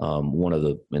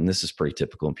and this is pretty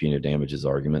typical in punitive damages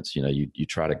arguments, you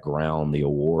try to ground the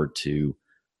award to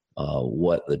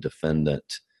what the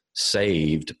defendant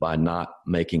saved by not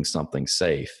making something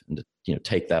safe, and to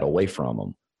take that away from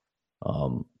them.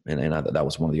 And that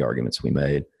was one of the arguments we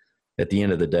made. At the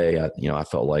end of the day, I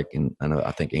felt like, and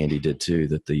I think Andy did too,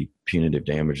 that the punitive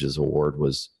damages award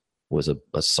was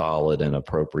a solid and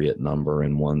appropriate number,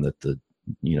 and one that the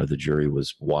jury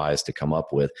was wise to come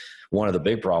up with. One of the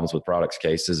big problems with products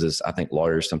cases is I think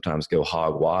lawyers sometimes go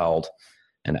hog wild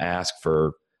and ask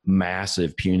for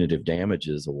massive punitive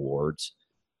damages awards.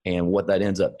 And what that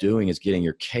ends up doing is getting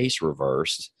your case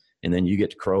reversed. And then you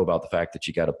get to crow about the fact that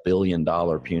you got $1 billion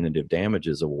punitive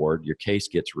damages award. Your case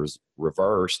gets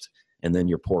reversed. And then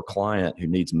your poor client who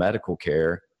needs medical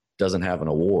care doesn't have an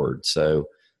award. So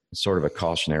it's sort of a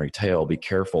cautionary tale. Be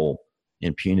careful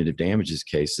in punitive damages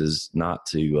cases not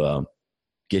to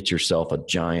get yourself a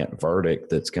giant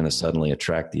verdict that's going to suddenly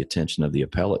attract the attention of the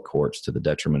appellate courts to the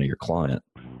detriment of your client.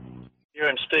 You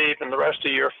and Steve and the rest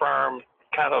of your firm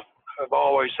kind of I've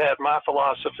always had my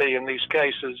philosophy in these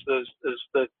cases is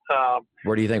that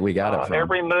Where do you think we got it from?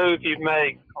 every move you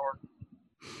make,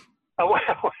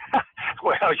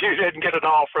 well, you didn't get it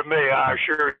all from me. I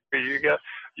assure you.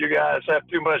 You guys have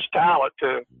too much talent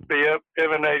to be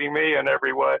emanating me in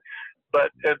every way.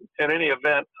 But in any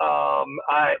event,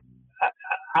 I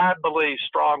believe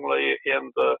strongly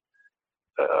in the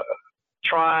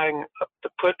trying to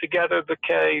put together the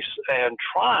case and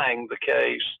trying the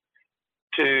case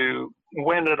to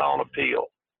win it on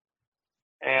appeal,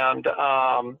 and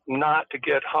not to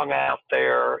get hung out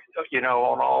there,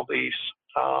 on all these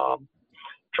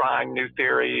trying new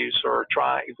theories or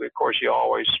trying. Of course, you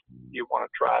want to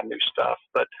try new stuff,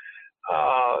 but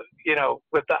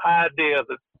with the idea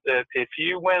that if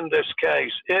you win this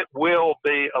case, it will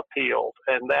be appealed,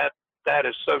 and that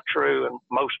is so true in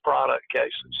most product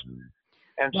cases.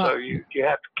 And so you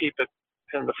have to keep it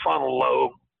in the frontal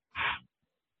lobe.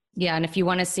 Yeah, and if you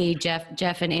want to see,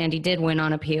 Jeff and Andy did win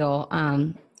on appeal.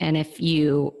 And if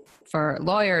you, for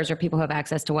lawyers or people who have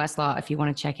access to Westlaw, if you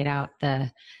want to check it out, the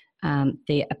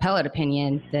appellate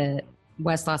opinion, the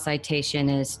Westlaw citation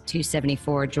is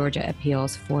 274, Georgia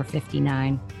Appeals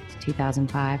 459,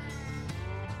 2005.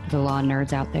 The law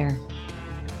nerds out there.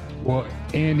 Well,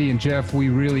 Andy and Jeff, we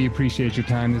really appreciate your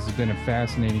time. This has been a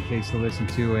fascinating case to listen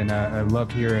to, and I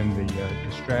love hearing the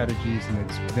strategies, and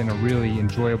it's been a really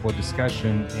enjoyable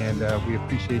discussion, and we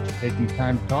appreciate you taking the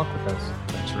time to talk with us.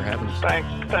 Thanks for having us.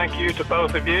 Thank you to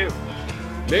both of you.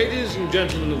 Ladies and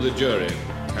gentlemen of the jury,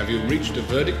 have you reached a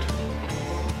verdict?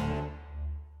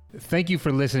 Thank you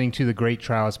for listening to the Great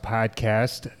Trials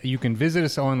Podcast. You can visit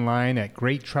us online at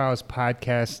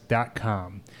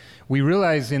greattrialspodcast.com. We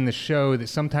realize in the show that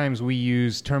sometimes we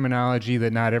use terminology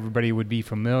that not everybody would be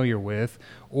familiar with,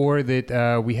 or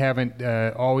that we haven't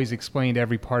always explained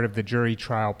every part of the jury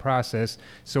trial process.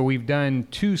 So we've done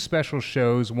 2 special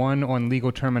shows, one on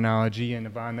legal terminology, and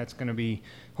Yvonne, that's going to be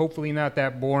hopefully not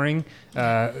that boring.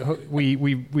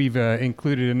 We've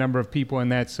included a number of people in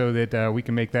that so that we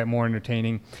can make that more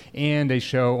entertaining, and a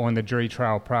show on the jury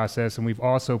trial process. And we've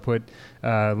also put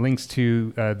links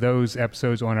to those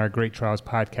episodes on our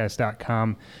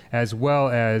greattrialspodcast.com, as well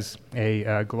as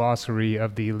a glossary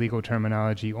of the legal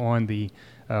terminology on the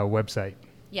website.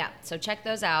 Yeah, so check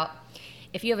those out.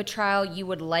 If you have a trial you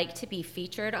would like to be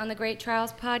featured on the Great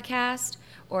Trials Podcast,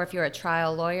 or if you're a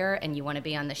trial lawyer and you want to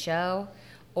be on the show,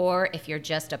 or if you're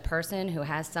just a person who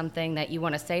has something that you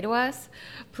want to say to us,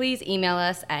 please email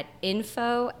us at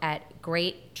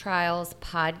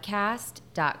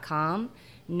info@greattrialspodcast.com.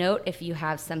 Note, if you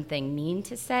have something mean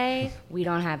to say, we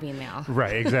don't have email.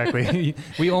 Right, exactly.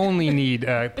 We only need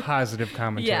positive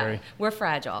commentary. Yeah, we're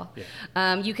fragile.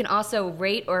 Yeah. You can also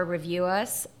rate or review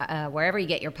us wherever you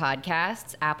get your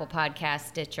podcasts, Apple Podcasts,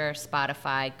 Stitcher,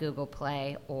 Spotify, Google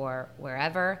Play, or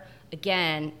wherever.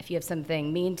 Again, if you have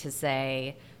something mean to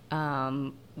say,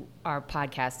 our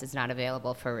podcast is not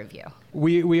available for review.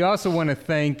 We also want to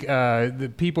thank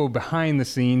the people behind the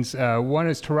scenes. One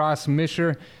is Taras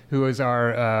Misher, who is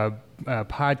our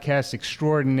podcast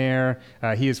extraordinaire.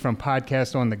 He is from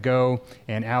Podcast on the Go,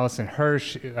 and Allison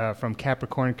Hirsch from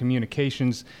Capricorn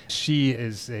Communications. She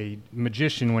is a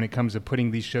magician when it comes to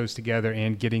putting these shows together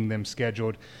and getting them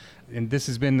scheduled. And this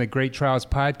has been the Great Trials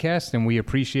Podcast, and we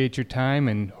appreciate your time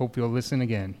and hope you'll listen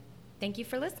again. Thank you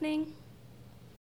for listening.